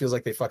 it almost feels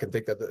like they fucking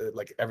think that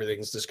like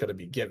everything's just going to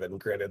be given.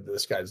 Granted,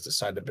 this guy's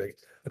decided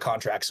a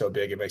contract so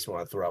big it makes me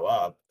want to throw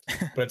up,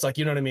 but it's like,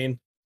 you know what I mean?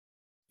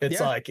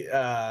 It's like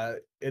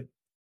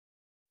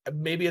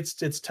maybe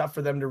it's tough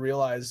for them to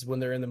realize when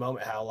they're in the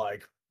moment how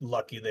like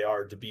lucky they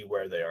are to be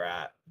where they are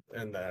at,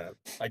 and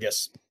I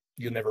guess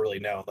you'll never really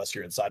know unless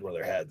you're inside one of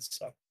their heads.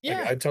 So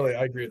yeah, I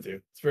agree with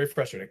you. It's very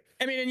frustrating.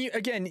 I mean, and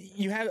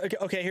you have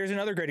okay. Here's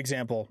another great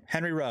example: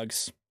 Henry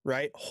Ruggs.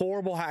 Right?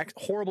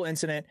 Horrible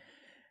incident.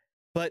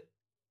 But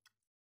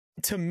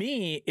to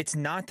me, it's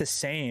not the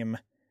same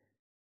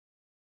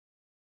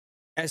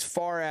as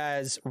far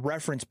as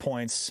reference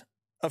points,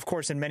 of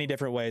course, in many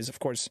different ways. Of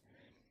course,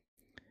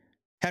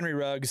 Henry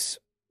Ruggs,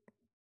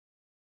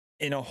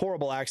 in a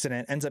horrible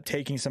accident, ends up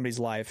taking somebody's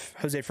life.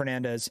 Jose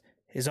Fernandez,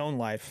 his own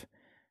life.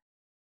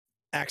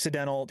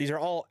 Accidental. These are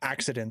all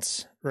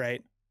accidents,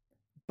 right?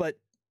 But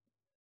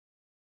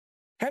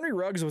Henry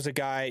Ruggs was a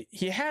guy,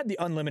 he had the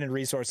unlimited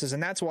resources,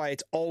 and that's why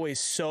it's always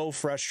so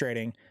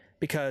frustrating,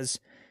 because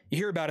you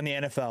hear about in the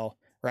NFL,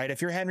 right?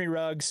 If you're Henry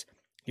Ruggs,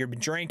 you've been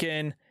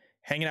drinking,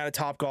 hanging out at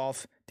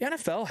Topgolf, the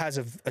NFL has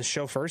a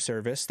chauffeur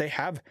service.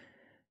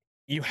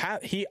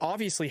 He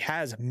obviously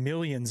has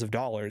millions of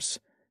dollars.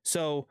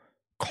 So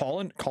call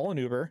an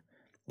Uber,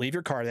 leave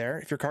your car there.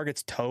 If your car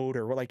gets towed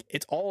or like,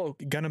 it's all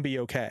going to be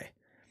okay.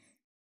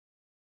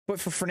 But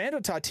for Fernando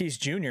Tatis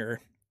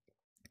Jr.,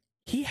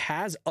 he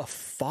has a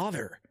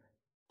father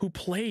who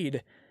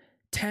played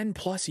 10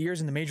 plus years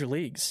in the major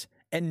leagues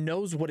and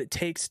knows what it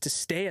takes to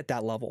stay at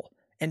that level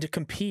and to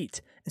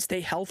compete and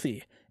stay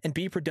healthy and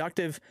be a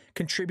productive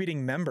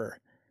contributing member.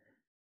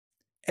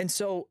 And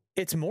so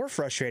it's more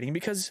frustrating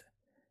because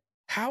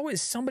how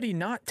is somebody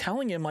not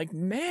telling him, like,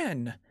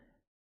 man,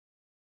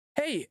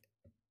 hey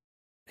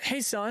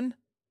son,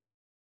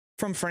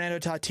 from Fernando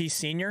Tatis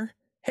Sr.,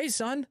 hey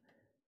son,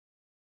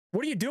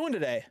 what are you doing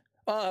today?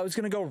 I was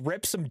going to go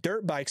rip some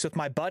dirt bikes with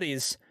my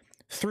buddies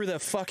through the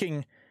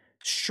fucking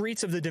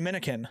streets of the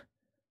Dominican.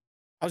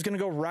 I was going to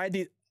go ride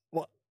the...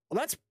 Well,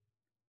 that's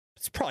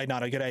probably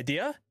not a good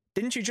idea.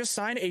 Didn't you just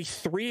sign a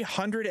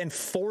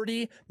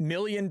 $340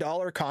 million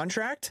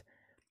contract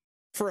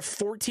for a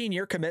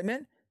 14-year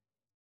commitment?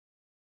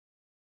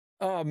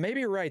 Oh,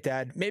 maybe you're right,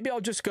 Dad. Maybe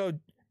I'll just go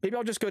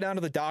down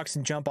to the docks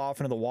and jump off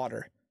into the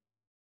water.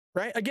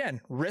 Right?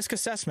 Again, risk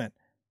assessment.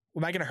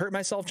 Am I going to hurt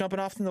myself jumping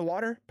off in the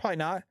water? Probably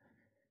not.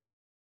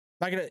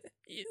 Am I going to,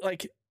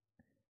 like,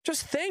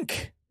 just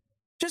think.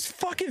 Just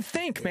fucking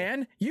think,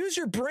 man. Use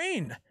your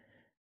brain.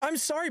 I'm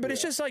sorry, but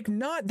it's just, like,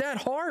 not that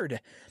hard.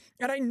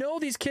 And I know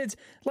these kids,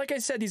 like I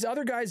said, these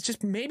other guys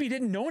just maybe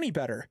didn't know any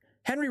better.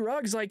 Henry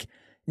Ruggs, like,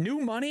 new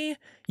money,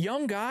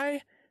 young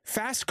guy,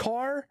 fast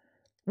car.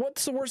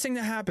 What's the worst thing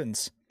that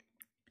happens?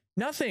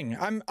 Nothing.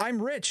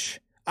 I'm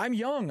rich. I'm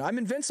young. I'm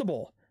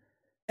invincible.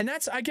 And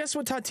that's, I guess,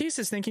 what Tatis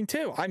is thinking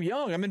too. I'm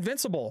young. I'm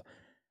invincible.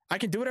 I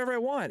can do whatever I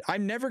want.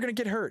 I'm never going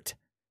to get hurt.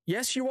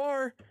 Yes, you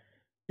are.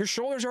 Your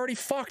shoulder's already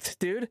fucked,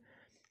 dude.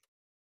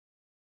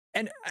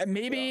 And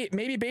maybe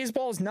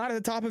baseball is not at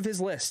the top of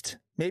his list.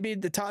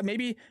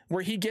 Maybe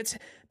where he gets,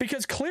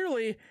 because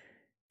clearly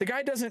the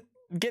guy doesn't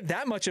get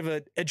that much of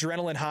an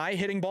adrenaline high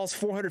hitting balls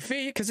 400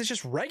 feet because it's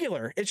just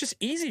regular. It's just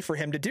easy for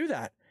him to do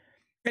that.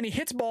 And he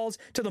hits balls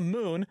to the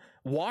moon,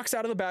 walks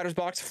out of the batter's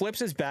box, flips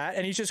his bat,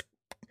 and he's just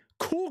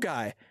cool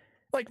guy.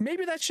 Like,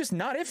 maybe that's just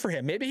not it for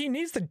him. Maybe he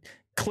needs to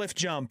cliff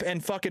jump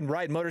and fucking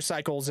ride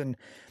motorcycles and,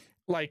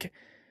 like,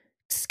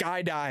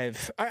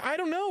 skydive. I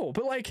don't know,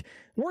 but, like,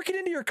 work it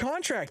into your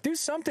contract. Do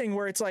something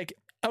where it's like,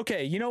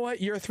 okay, you know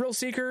what? You're a thrill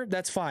seeker.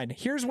 That's fine.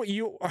 Here's what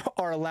you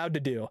are allowed to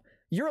do.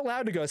 You're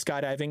allowed to go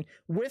skydiving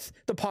with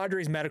the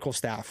Padres medical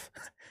staff.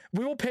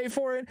 We will pay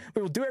for it.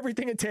 We will do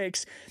everything it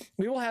takes.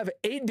 We will have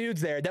 8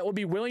 dudes there that will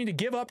be willing to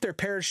give up their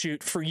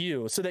parachute for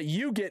you so that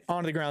you get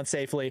onto the ground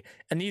safely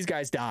and these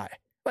guys die.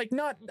 Like,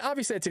 not,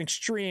 obviously it's an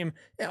extreme.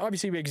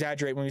 Obviously we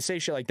exaggerate when we say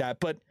shit like that,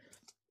 but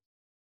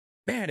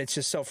man, it's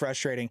just so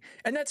frustrating.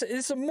 And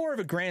it's more of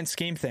a grand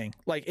scheme thing.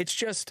 Like, it's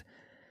just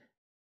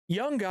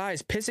young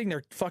guys pissing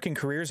their fucking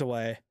careers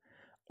away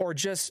or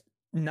just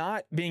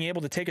not being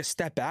able to take a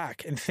step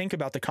back and think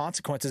about the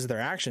consequences of their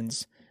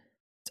actions.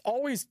 It's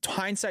always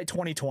hindsight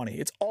 2020.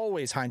 It's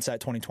always hindsight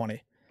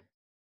 2020.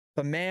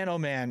 But man, oh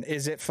man,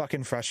 is it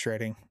fucking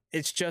frustrating.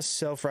 It's just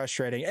so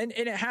frustrating. And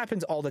it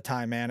happens all the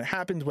time, man. It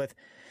happens with,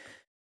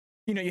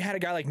 you know, you had a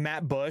guy like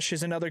Matt Bush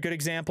is another good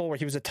example where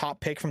he was a top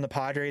pick from the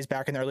Padres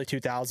back in the early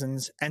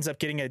 2000s, ends up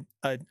getting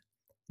a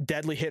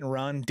deadly hit and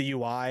run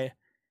DUI.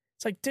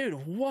 It's like,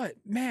 dude, what,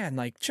 man?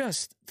 Like,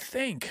 just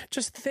think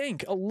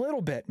a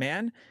little bit,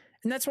 man.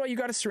 And that's why you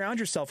got to surround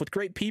yourself with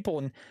great people.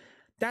 And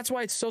that's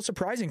why it's so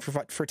surprising for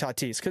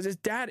Tatis, because his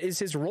dad is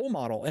his role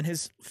model and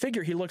his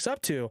figure he looks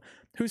up to,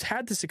 who's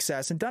had the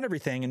success and done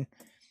everything. And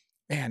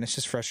man, it's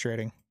just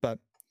frustrating. But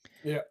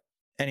yeah,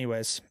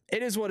 anyways,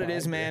 it is what it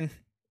is, man.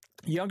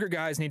 Younger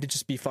guys need to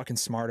just be fucking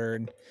smarter.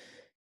 And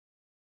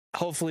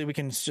hopefully we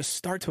can just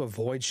start to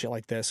avoid shit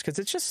like this, because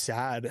it's just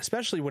sad,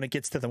 especially when it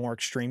gets to the more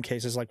extreme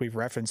cases like we've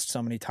referenced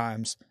so many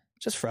times.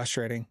 Just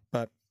frustrating.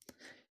 But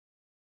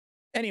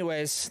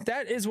anyways,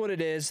 that is what it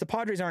is. The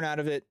Padres aren't out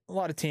of it. A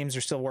lot of teams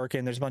are still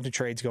working. There's a bunch of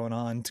trades going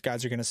on.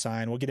 Guys are going to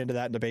sign. We'll get into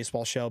that in the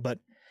baseball show. But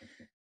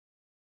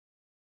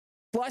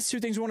the last 2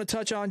 things we want to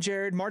touch on,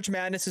 Jared. March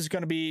Madness is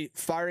going to be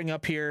firing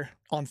up here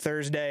on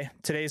Thursday.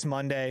 Today's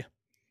Monday.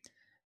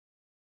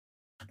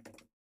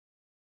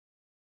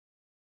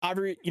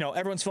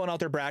 Everyone's filling out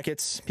their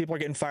brackets. People are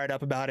getting fired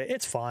up about it.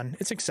 It's fun.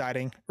 It's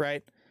exciting,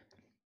 right?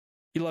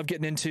 You love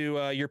getting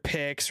into your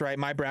picks, right?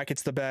 My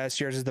bracket's the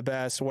best. Yours is the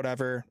best,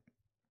 whatever.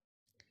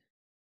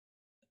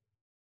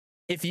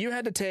 If you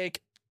had to take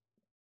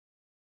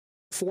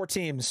 4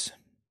 teams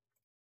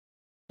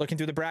looking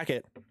through the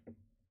bracket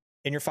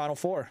in your final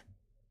 4,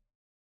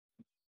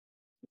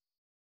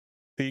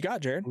 who you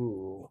got, Jared?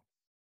 Ooh.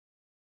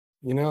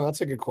 You know, that's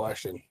a good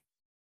question.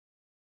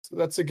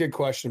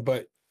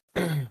 But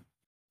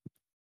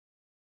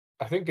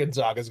I think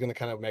Gonzaga is going to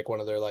kind of make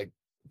one of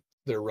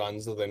their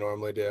runs that they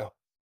normally do.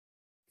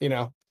 You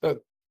know,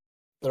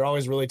 they're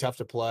always really tough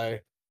to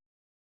play.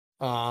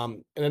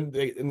 And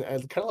it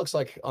kind of looks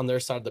like on their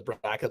side of the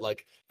bracket,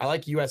 like I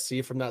like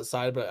USC from that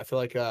side, but I feel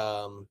like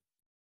kind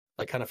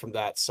of from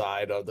that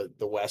side of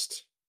the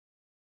West,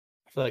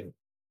 I feel like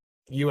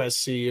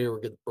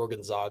USC or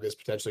Gonzaga is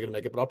potentially going to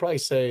make it. But I'll probably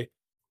say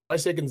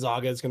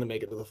Gonzaga is going to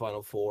make it to the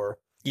Final Four.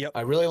 Yep.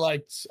 I really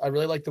liked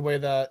the way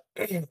that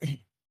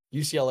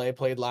UCLA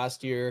played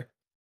last year.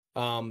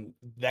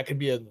 That could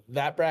be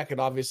that bracket,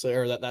 obviously,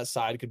 or that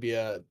side could be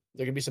there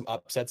could be some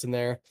upsets in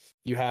there.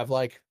 You have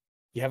like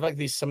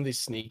some of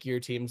these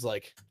sneakier teams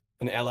like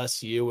an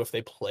LSU, if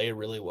they play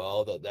really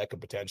well, that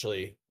could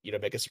potentially,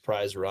 make a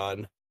surprise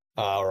run,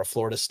 or a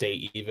Florida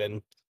State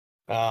even.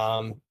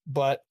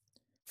 But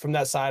from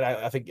that side,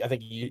 I think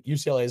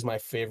UCLA is my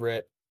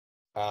favorite.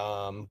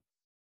 And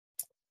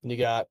you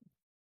got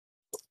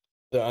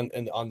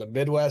on the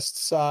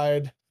Midwest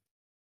side,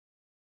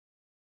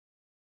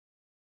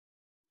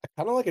 I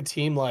kind of like a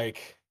team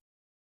like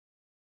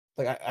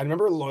I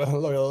remember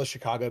Loyola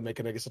Chicago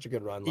making such a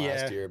good run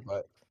last year,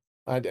 but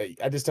I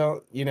just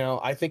don't,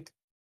 I think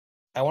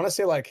I want to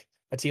say like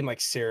a team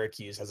like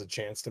Syracuse has a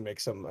chance to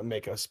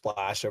make a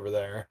splash over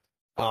there.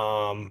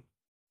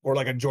 Or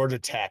like a Georgia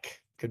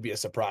Tech could be a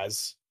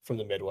surprise from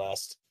the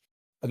Midwest.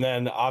 And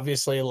then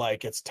obviously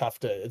like it's tough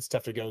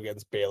to go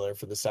against Baylor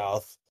for the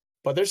South.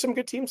 But there's some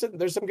good teams on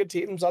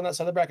that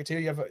side of the bracket too.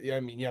 You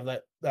have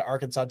that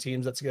Arkansas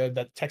teams that's good.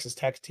 That Texas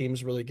Tech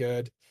team's really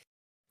good.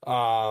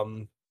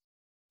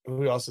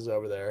 Who else is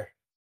over there?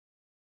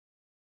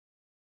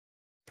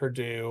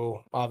 Purdue,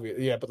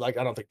 obviously, yeah, but like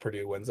I don't think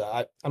Purdue wins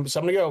that. I'm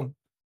gonna go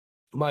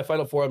my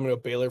Final Four. I'm gonna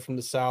go Baylor from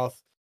the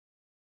South.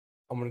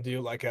 I'm gonna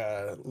do like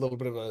a little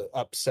bit of an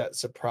upset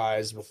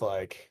surprise with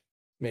like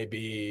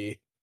maybe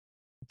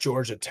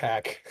Georgia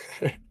Tech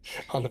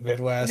on the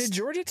Midwest. Did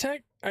Georgia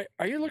Tech?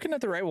 Are you looking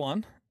at the right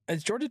one?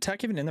 Is Georgia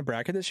Tech even in the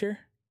bracket this year?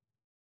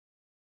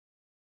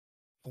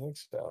 I think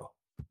so.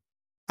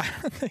 I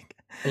don't think.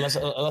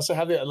 Unless I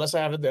have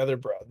the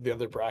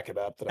other bracket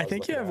up. That I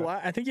think you have.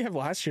 I think you have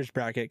last year's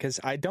bracket because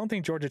I don't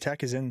think Georgia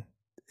Tech is in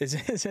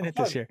it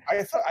this year.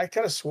 I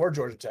kind of swore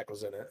Georgia Tech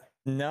was in it.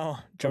 No,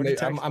 Georgia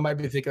Tech. I might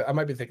be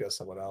thinking of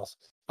someone else.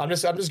 I'm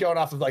just going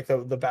off of like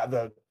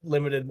the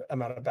limited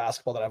amount of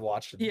basketball that I've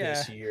watched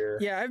this year.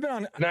 Yeah, I've been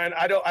on. And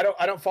I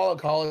don't follow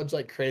college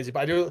like crazy,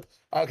 but I do.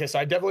 Okay, so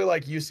I definitely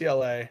like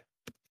UCLA.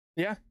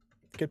 Yeah,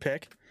 good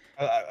pick.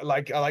 I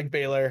like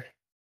Baylor.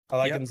 I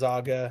like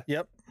Gonzaga.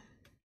 Yep.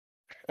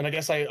 And I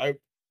guess I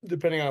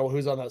depending on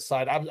who's on that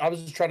side, I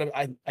was just trying to.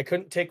 I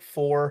couldn't take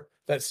four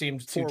that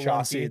seemed too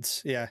chalky.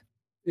 Seeds. Yeah.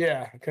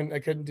 Yeah, I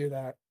couldn't do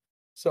that.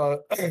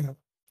 So I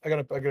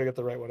gotta get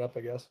the right one up,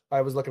 I guess.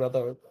 I was looking at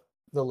the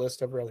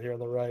list over here on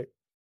the right.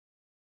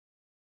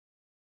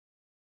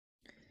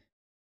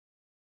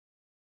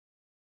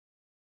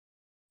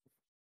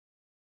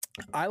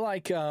 I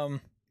like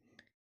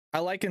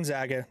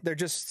Gonzaga.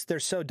 They're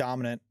so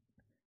dominant.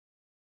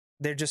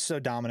 They're just so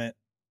dominant.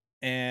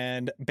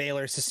 And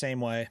Baylor's the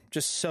same way.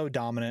 Just so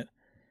dominant.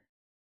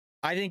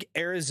 I think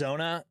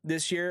Arizona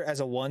this year as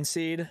a 1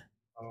 seed.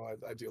 Oh,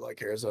 I do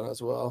like Arizona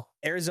as well.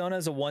 Arizona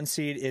as a 1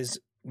 seed is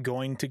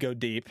going to go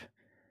deep.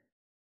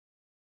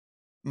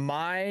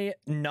 My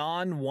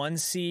non-1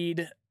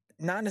 seed,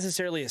 not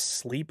necessarily a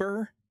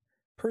sleeper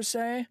per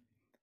se,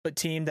 but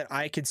team that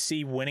I could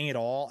see winning it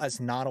all as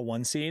not a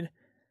 1 seed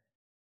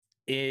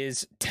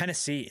is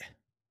Tennessee.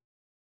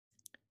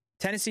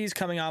 Tennessee is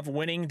coming off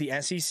winning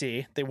the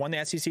SEC. They won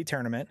the SEC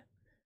tournament.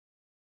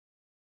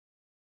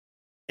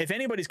 If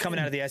anybody's coming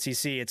out of the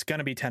SEC, it's going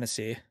to be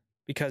Tennessee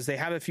because they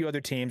have a few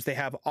other teams. They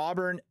have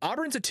Auburn.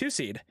 Auburn's a 2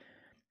 seed,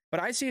 but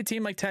I see a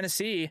team like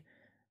Tennessee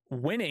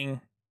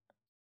winning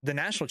the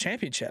national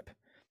championship.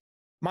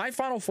 My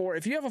Final Four,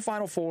 if you have a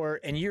Final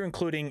Four and you're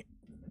including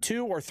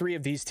 2 or 3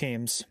 of these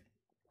teams,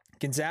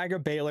 Gonzaga,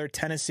 Baylor,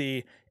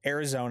 Tennessee,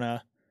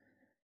 Arizona,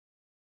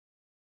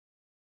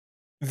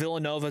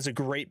 Villanova's a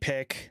great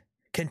pick.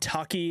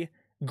 Kentucky,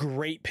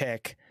 great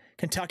pick.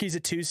 Kentucky's a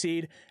 2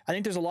 seed. I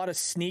think there's a lot of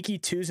sneaky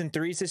 2s and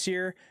 3s this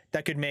year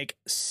that could make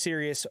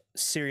serious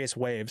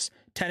waves.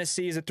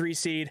 Tennessee is a 3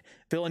 seed.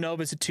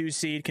 Villanova's a 2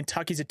 seed.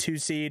 Kentucky's a 2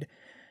 seed.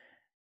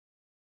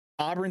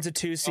 Auburn's a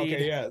 2 seed.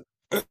 Okay, yeah.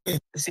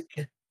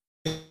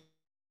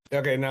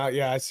 Okay, now,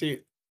 yeah, I see.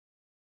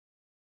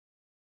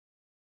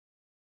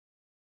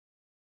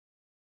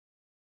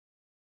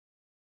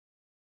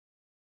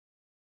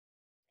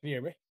 Can you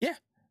hear me? Yeah.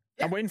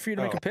 I'm waiting for you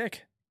to make a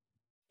pick.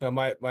 No,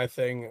 my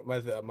thing,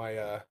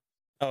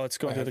 oh, it's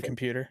going through the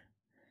computer.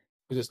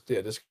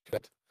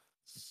 Disconnect.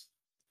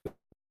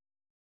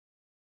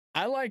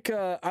 I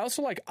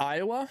also like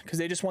Iowa because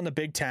they just won the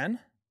Big Ten.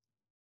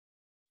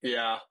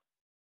 Yeah.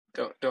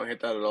 Don't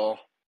hit that at all.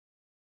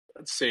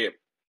 Let's see it.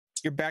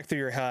 You're back through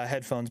your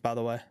headphones, by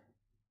the way,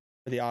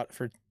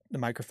 for the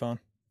microphone.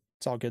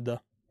 It's all good though.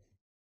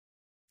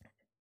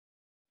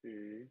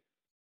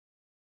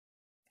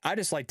 I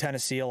just like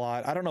Tennessee a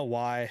lot. I don't know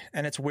why.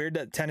 And it's weird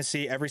that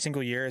Tennessee every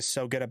single year is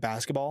so good at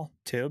basketball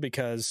too,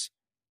 because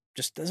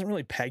just doesn't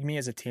really peg me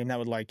as a team that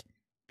would like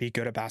be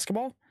good at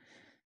basketball,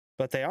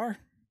 but they are.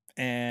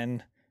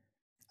 And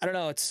I don't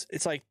know.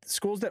 It's like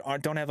schools that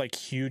don't have like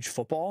huge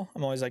football.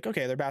 I'm always like,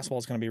 okay, their basketball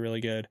is going to be really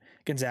good.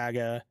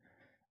 Gonzaga,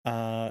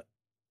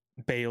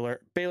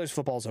 Baylor's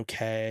football is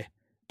okay.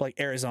 But like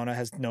Arizona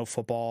has no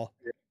football.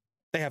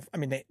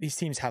 These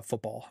teams have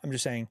football. I'm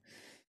just saying,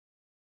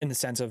 in the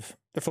sense of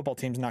their football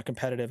team's not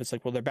competitive. It's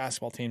like, well, their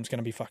basketball team's going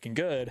to be fucking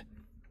good.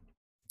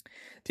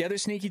 The other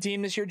sneaky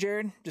team this year,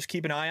 Jared, just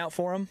keep an eye out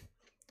for them.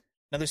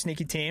 Another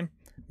sneaky team,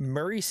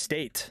 Murray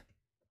State,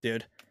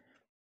 dude.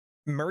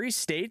 Murray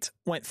State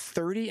went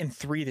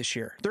 30-3 this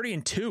year.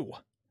 30-2.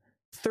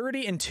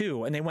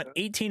 30-2, and they went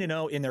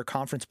 18-0 in their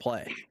conference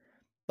play.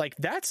 Like,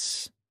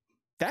 that's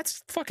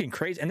fucking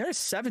crazy. And they're a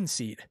 7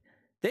 seed.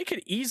 They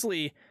could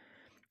easily,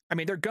 I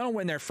mean, they're going to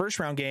win their first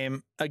round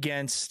game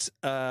against,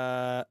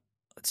 let's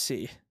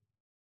see.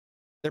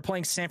 They're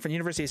playing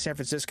University of San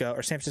Francisco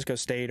or San Francisco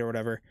State or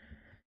whatever.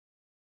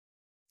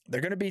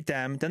 They're going to beat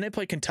them. Then they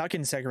play Kentucky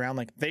in the second round.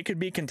 Like, they could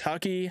beat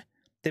Kentucky.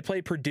 They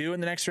play Purdue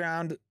in the next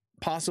round,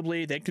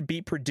 possibly. They could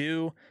beat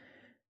Purdue.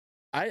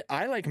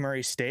 I like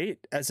Murray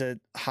State as a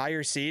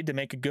higher seed to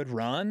make a good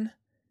run.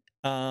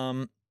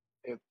 Yeah,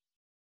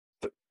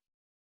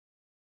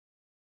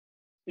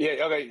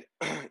 okay.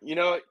 You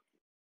know,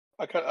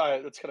 that's kind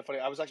of funny.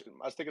 I was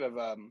thinking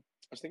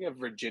of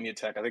Virginia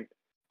Tech. I think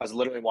I was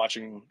literally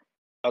watching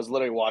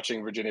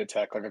Virginia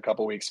Tech like a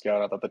couple weeks ago,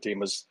 and I thought the team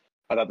was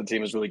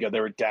really good. They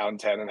were down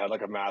 10 and had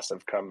like a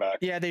massive comeback.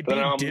 Yeah, they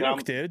beat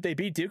Duke, dude. They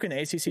beat Duke in the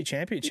ACC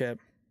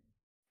championship.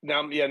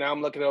 Now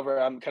I'm looking over.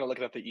 I'm kind of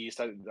looking at the East.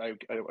 I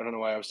don't know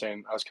why I was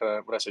saying. I was kind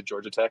of, what I said,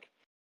 Georgia Tech.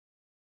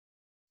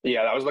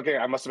 Yeah,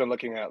 I must have been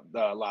looking at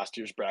last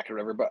year's bracket or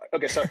whatever. But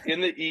okay, so in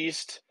the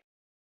East,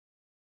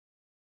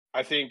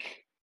 I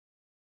think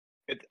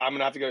I'm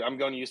gonna have to go. I'm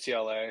going to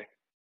UCLA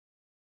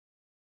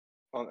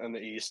in the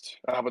East.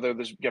 But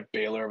there's get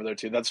Baylor over there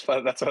too. That's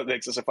fun. That's what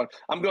makes it so fun.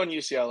 I'm going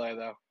UCLA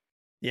though.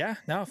 Yeah,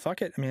 no,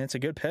 fuck it. I mean, it's a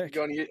good pick.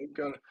 Going to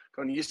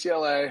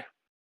UCLA.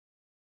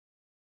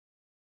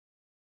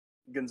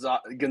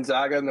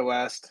 Gonzaga in the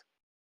West.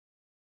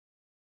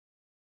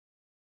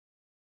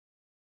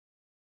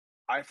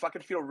 I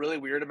fucking feel really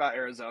weird about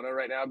Arizona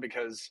right now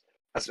because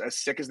as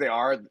sick as they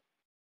are,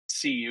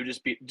 CU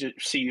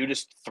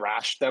just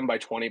thrashed them by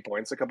 20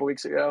 points a couple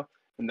weeks ago,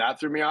 and that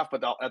threw me off.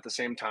 But at the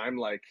same time,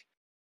 like,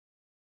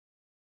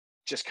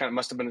 just kind of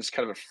must have been just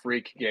kind of a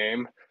freak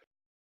game.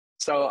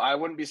 So I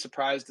wouldn't be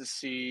surprised to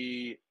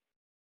see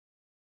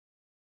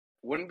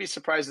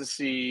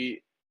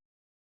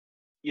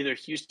either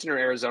Houston or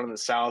Arizona in the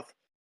South.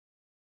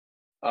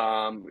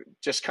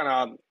 Just kind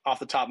of off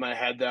the top of my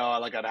head, though, I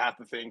have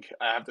to think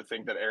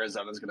that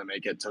Arizona is going to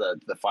make it to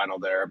the final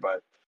there.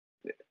 But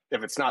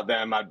if it's not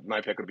them,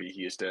 my pick would be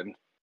Houston.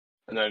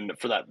 And then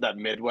for that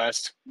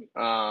Midwest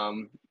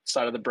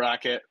side of the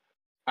bracket,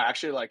 I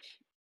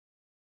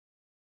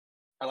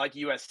like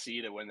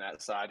USC to win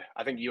that side.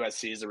 I think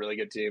USC is a really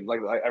good team. Like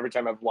every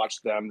time I've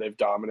watched them, they've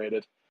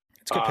dominated.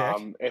 It's a good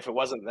pick. If it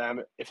wasn't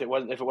them,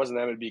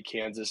 it'd be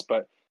Kansas.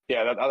 But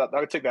yeah, I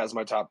would take that as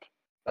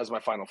my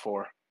final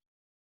four.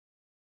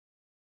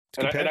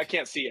 And I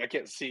can't see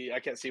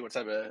what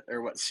type of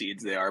or what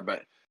seeds they are,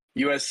 but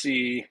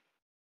USC,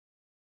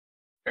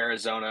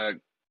 Arizona,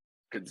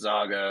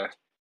 Gonzaga,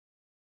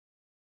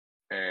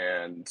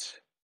 and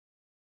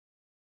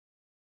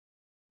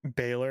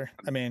Baylor.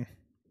 I mean,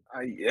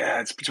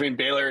 it's between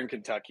Baylor and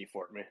Kentucky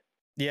for me.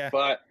 Yeah,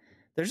 but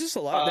there's just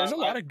a lot. There's a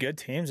lot of good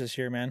teams this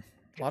year, man.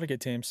 A lot of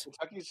good teams.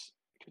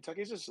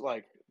 Kentucky's just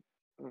like,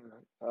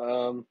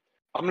 I'm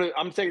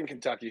taking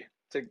Kentucky.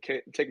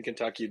 Taking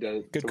Kentucky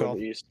to win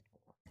the East.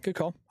 Good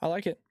call. I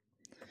like it.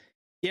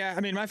 Yeah,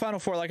 I mean, my Final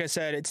Four, like I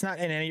said, it's not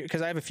in any,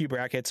 because I have a few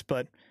brackets,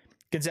 but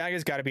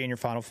Gonzaga's got to be in your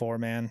Final Four,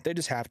 man. They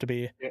just have to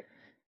be. Yeah.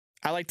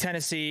 I like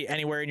Tennessee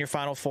anywhere in your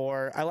Final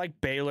Four. I like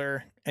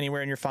Baylor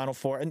anywhere in your Final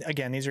Four. And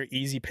again, these are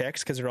easy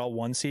picks because they're all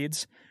 1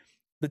 seeds.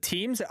 The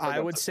teams that I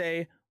would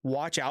say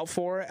watch out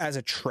for as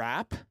a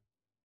trap,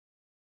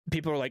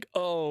 people are like,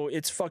 oh,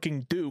 it's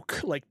fucking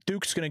Duke. Like,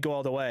 Duke's going to go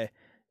all the way.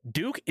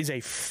 Duke is a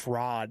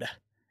fraud.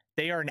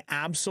 They are an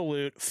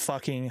absolute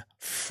fucking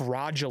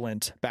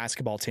fraudulent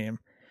basketball team.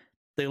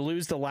 They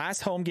lose the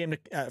last home game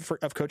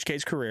of Coach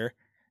K's career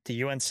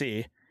to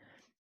UNC.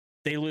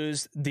 They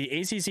lose the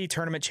ACC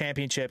tournament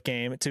championship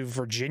game to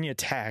Virginia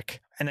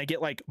Tech, and they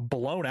get like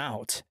blown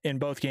out in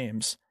both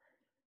games.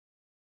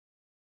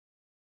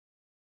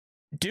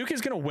 Duke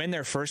is going to win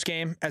their first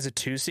game as a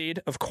 2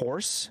 seed, of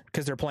course,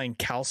 because they're playing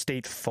Cal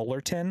State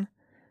Fullerton.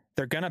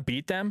 They're going to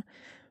beat them.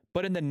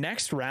 But in the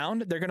next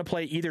round, they're going to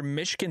play either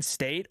Michigan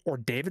State or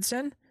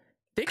Davidson.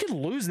 They could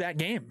lose that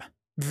game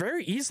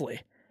very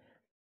easily.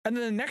 And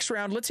then the next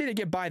round, let's say they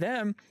get by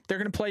them, they're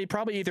going to play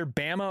probably either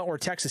Bama or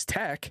Texas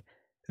Tech.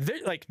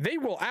 They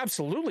will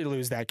absolutely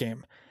lose that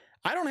game.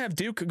 I don't have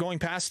Duke going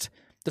past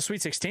the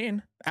Sweet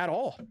 16 at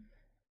all.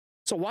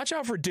 So watch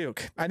out for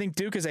Duke. I think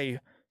Duke is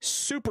a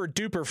super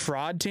duper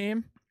fraud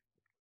team.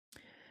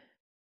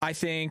 I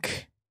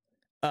think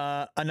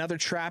another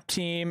trap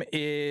team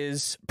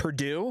is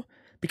Purdue,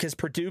 because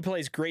Purdue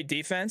plays great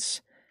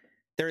defense.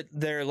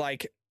 They're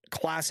like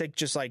classic,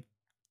 just like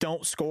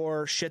don't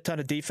score, shit ton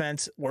of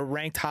defense. We're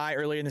ranked high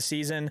early in the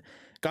season,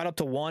 got up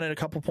to 1 at a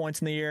couple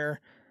points in the year.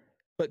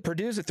 But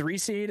Purdue's a 3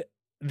 seed.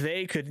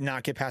 They could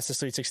not get past the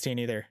Sweet 16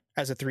 either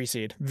as a 3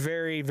 seed.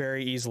 Very,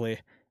 very easily.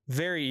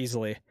 Very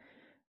easily.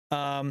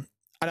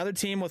 Another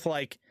team with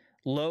like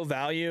low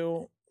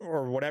value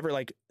or whatever,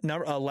 like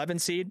number 11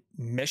 seed,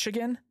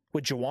 Michigan,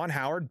 with Juwan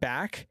Howard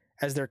back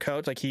as their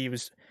coach. Like he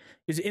was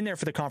in there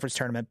for the conference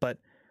tournament, but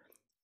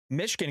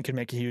Michigan could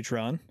make a huge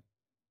run.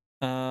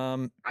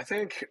 I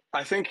think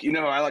I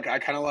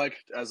kind of like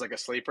as like a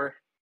sleeper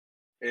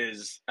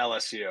is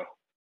LSU.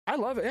 I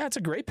love it. Yeah, it's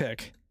a great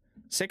pick.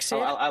 6 seed.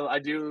 I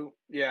do.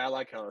 Yeah, I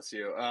like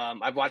LSU.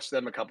 I've watched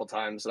them a couple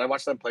times, and I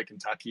watched them play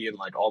Kentucky and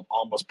like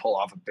almost pull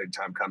off a big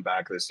time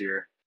comeback this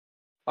year.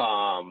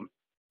 I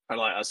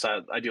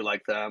do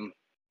like them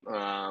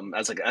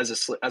as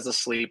a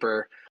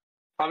sleeper.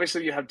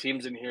 Obviously, you have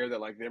teams in here that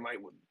like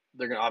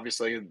they're gonna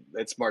obviously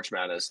it's March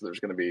Madness. So there's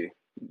gonna be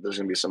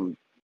some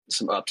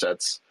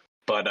upsets,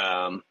 but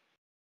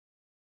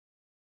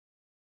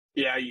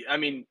yeah. I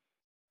mean,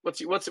 what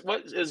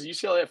is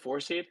UCLA a 4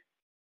 seed?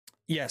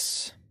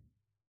 Yes.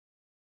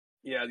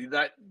 Yeah,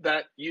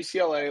 that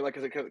UCLA, like,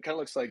 it kind of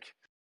looks like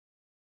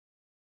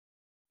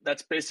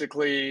that's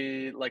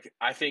basically like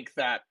I think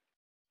that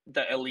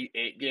the Elite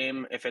Eight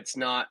game, if it's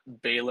not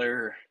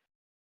Baylor,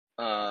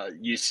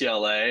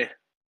 UCLA,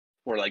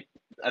 or like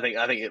I think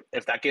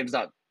if that game's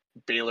not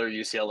Baylor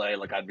UCLA,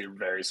 like I'd be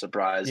very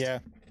surprised. Yeah,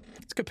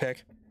 it's a good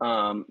pick.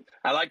 I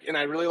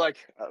really like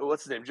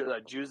what's his name,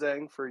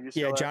 Juzang for UCLA.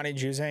 Yeah, Johnny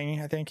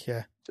Juzang, I think.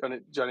 Yeah,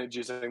 Johnny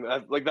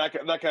Juzang. Like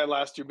that guy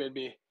last year made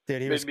me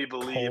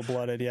believe.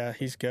 Cold-blooded. Yeah,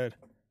 he's good.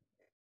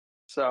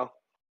 So,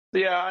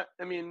 yeah,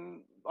 I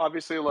mean,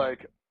 obviously,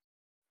 like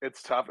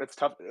it's tough. It's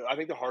tough. I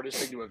think the hardest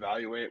thing to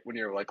evaluate when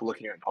you're like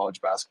looking at college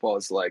basketball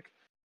is like,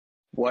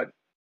 what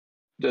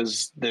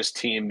does this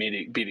team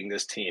beating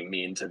this team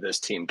mean to this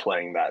team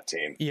playing that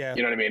team? Yeah,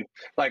 you know what I mean.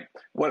 Like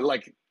what?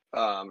 Like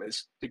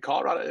is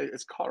Colorado?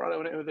 Is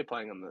Colorado? Who are they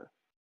playing on the?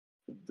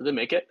 Did they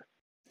make it?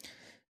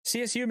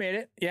 CSU made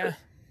it. Yeah.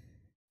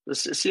 The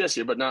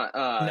CSU, but not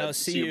no.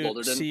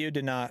 CU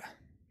did not.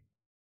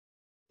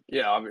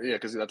 Yeah,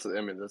 because that's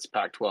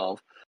Pac-12.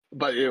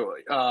 But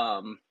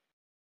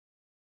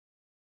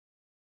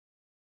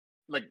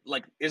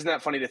like isn't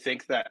that funny to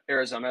think that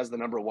Arizona is the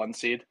number 1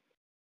 seed?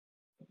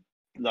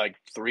 Like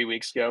 3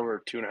 weeks ago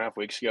or 2.5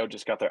 weeks ago,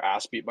 just got their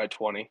ass beat by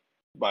 20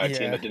 by a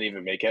team that didn't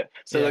even make it.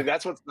 So like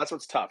that's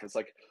what's tough. It's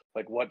like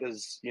what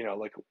does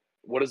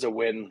what is a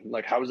win?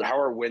 Like how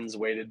are wins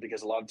weighted?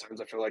 Because a lot of times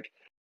I feel like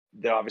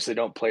they obviously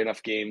don't play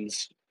enough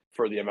games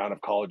for the amount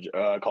of college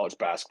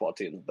basketball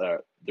teams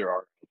that there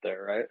are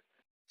there, right?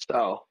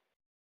 So,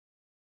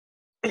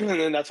 and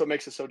then that's what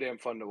makes it so damn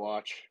fun to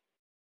watch.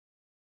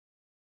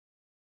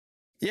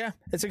 Yeah,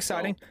 it's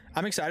exciting. So,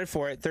 I'm excited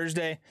for it.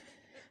 Thursday,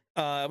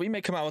 we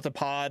may come out with a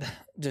pod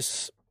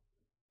just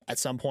at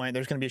some point.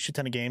 There's going to be a shit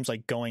ton of games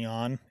like going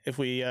on if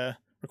we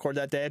record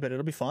that day, but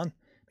it'll be fun.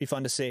 Be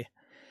fun to see.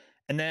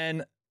 And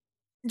then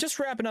just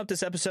wrapping up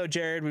this episode,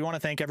 Jared, we want to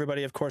thank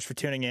everybody, of course, for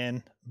tuning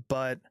in,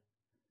 but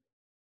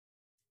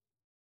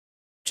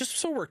just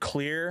so we're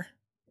clear,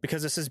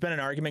 because this has been an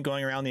argument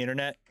going around the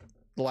internet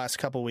the last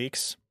couple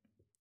weeks,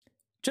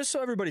 just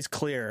so everybody's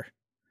clear,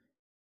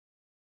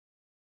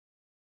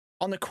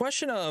 on the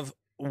question of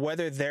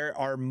whether there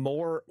are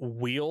more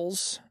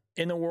wheels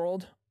in the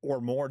world or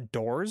more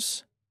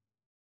doors,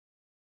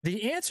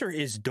 the answer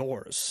is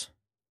doors.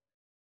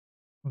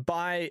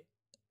 By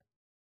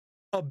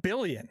a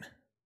billion.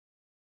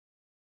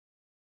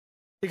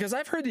 Because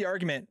I've heard the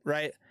argument,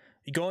 right?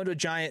 You go into a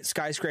giant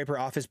skyscraper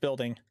office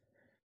building.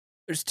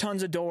 There's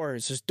tons of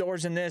doors. There's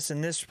doors in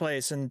this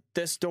place and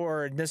this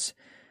door and this,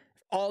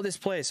 all this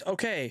place.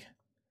 Okay.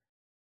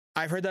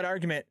 I've heard that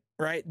argument,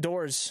 right?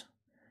 Doors.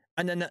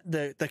 And then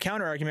the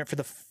counter argument for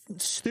the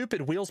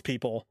stupid wheels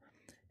people.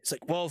 It's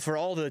like, well, for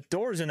all the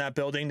doors in that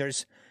building,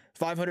 there's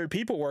 500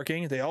 people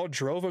working. They all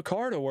drove a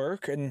car to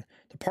work, and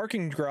the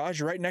parking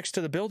garage right next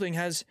to the building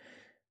has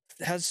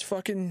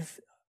fucking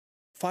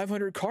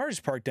 500 cars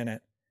parked in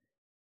it.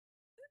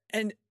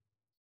 And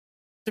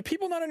do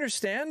people not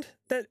understand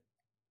that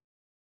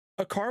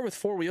a car with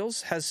 4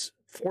 wheels has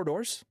 4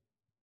 doors?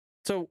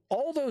 So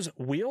all those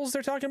wheels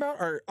they're talking about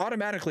are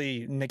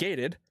automatically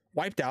negated,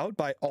 wiped out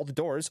by all the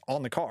doors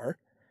on the car.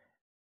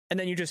 And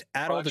then you just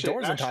add all the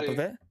doors on top of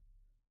it.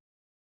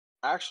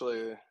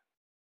 Actually,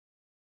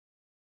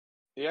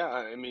 yeah,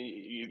 I mean,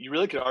 you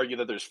really could argue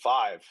that there's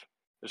 5.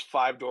 There's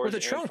 5 doors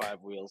and trunk.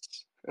 5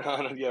 wheels.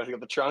 Yeah, you got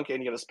the trunk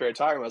and you got a spare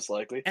tire, most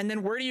likely. And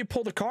then where do you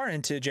pull the car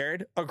into,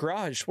 Jared? A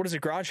garage. What does a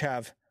garage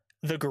have?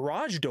 The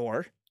garage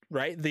door,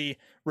 right? The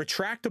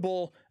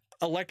retractable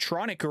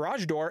electronic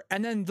garage door,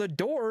 and then the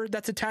door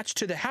that's attached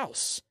to the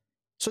house.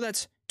 So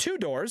that's 2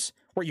 doors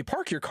where you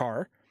park your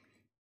car,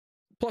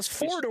 plus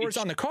 4 doors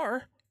on the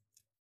car.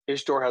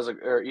 Each door has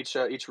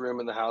each room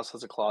in the house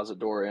has a closet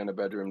door and a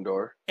bedroom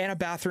door and a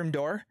bathroom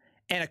door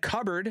and a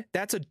cupboard.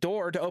 That's a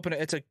door to open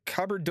it. It's a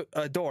cupboard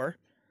door,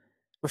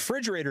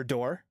 refrigerator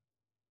door,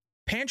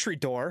 pantry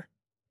door,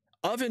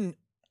 oven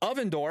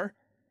door,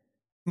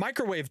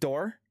 microwave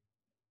door.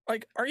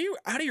 Like, are you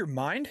out of your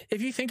mind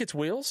if you think it's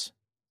wheels?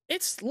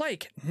 It's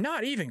like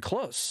not even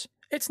close.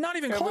 It's not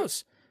even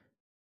close.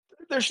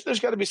 There's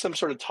got to be some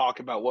sort of talk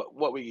about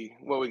what we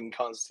can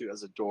constitute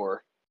as a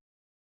door.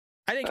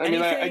 I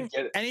think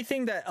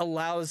anything that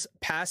allows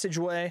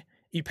passageway,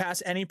 you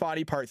pass any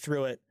body part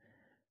through it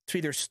to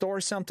either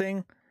store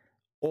something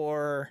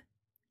or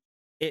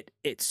it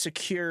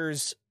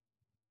secures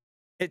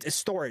it's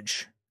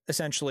storage.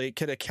 essentially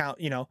could account,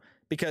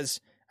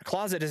 because a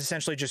closet is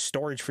essentially just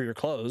storage for your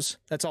clothes.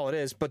 That's all it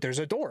is. But there's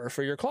a door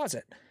for your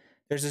closet.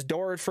 There's this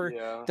door for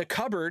the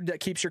cupboard that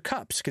keeps your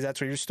cups, because that's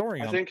where you're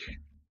storing them.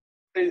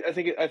 I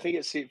think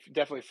it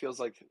definitely feels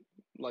like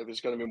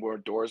there's going to be more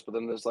doors, but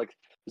then there's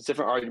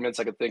different arguments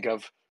I could think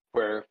of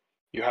where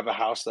you have a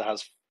house that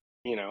has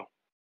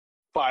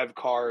 5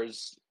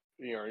 cars,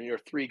 your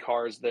 3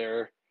 cars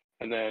there,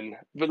 and then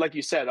but like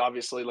you said,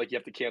 obviously you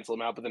have to cancel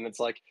them out, but then it's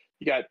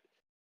you got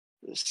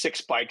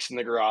 6 bikes in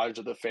the garage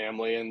of the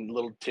family, and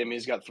little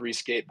Timmy's got 3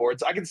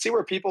 skateboards. I can see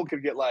where people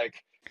could get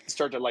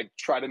start to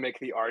try to make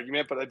the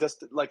argument, but I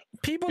just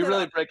people you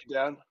really break it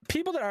down.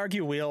 People that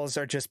argue wheels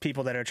are just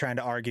people that are trying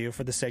to argue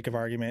for the sake of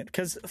argument,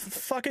 because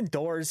fucking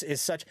doors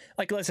is such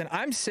listen,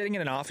 I'm sitting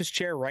in an office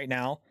chair right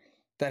now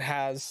that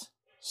has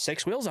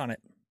 6 wheels on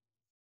it.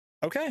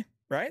 Okay,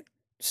 right?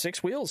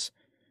 6 wheels.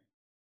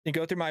 You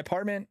go through my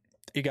apartment,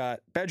 you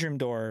got bedroom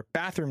door,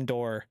 bathroom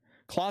door,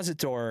 closet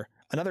door,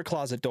 another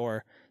closet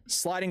door,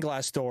 sliding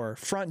glass door,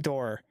 front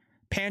door,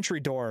 pantry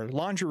door,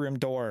 laundry room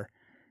door,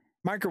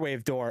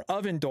 microwave door,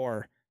 oven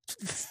door,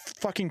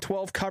 fucking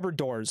 12 cupboard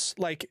doors.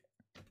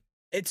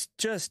 It's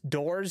just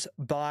doors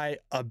by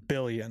a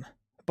billion.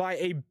 By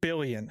a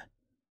billion.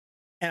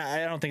 And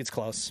I don't think it's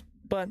close.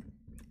 But,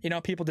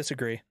 people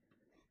disagree.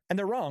 And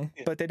they're wrong,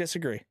 but they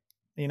disagree,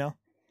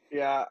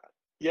 Yeah.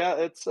 Yeah,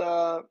 it's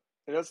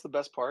that's the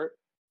best part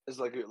is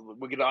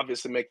we could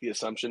obviously make the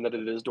assumption that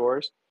it is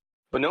doors,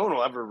 but no one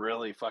will ever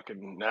really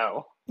fucking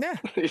know. Yeah.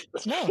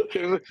 No.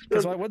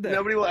 Because why would they?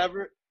 Nobody will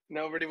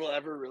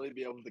ever really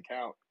be able to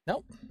count.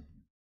 Nope,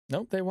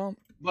 they won't.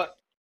 But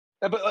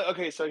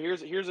okay, so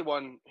here's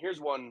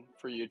one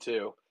for you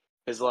too.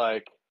 Is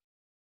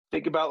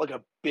think about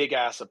a big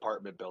ass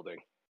apartment building.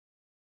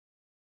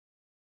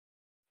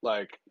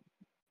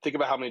 Think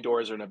about how many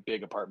doors are in a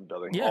big apartment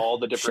building. Yeah, all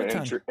the different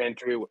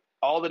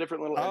all the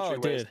different little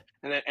entryways, dude.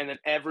 and then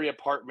every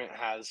apartment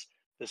has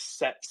the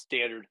set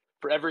standard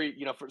for every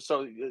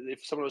so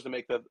if someone was to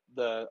make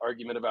the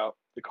argument about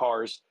the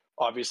cars,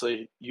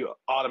 obviously you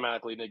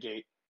automatically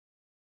negate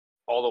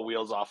all the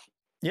wheels off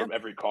from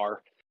every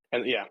car,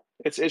 and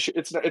it's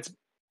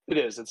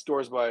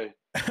doors by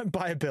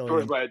by a billion,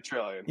 doors by a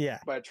trillion,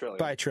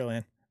 by a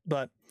trillion.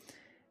 But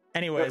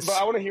anyways, but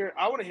I want to hear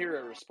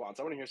a response.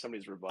 I want to hear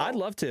somebody's rebuttal. I'd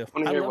love to.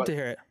 I'd love to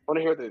hear it.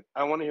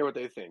 I want to hear what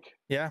they think.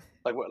 Yeah.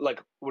 What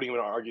are you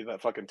going to argue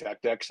that fucking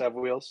tech decks have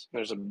wheels?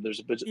 There's a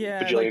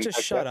yeah, bajillion just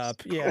tech shut decks.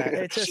 up. Yeah,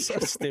 it's just so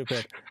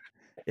stupid.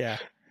 Yeah.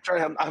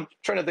 I'm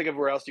trying to think of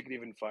where else you could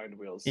even find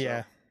wheels. So.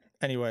 Yeah.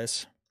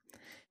 Anyways.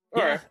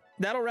 All right.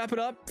 That'll wrap it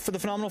up for the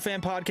Phenomenal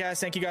Fan Podcast.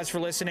 Thank you guys for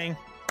listening.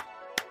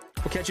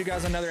 We'll catch you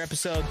guys on another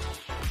episode.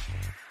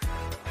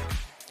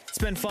 It's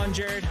been fun,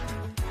 Jared.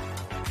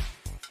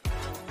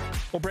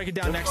 We'll break it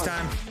down next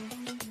time.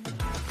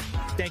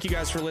 Thank you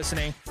guys for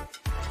listening.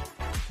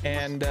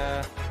 And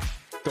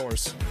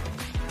doors.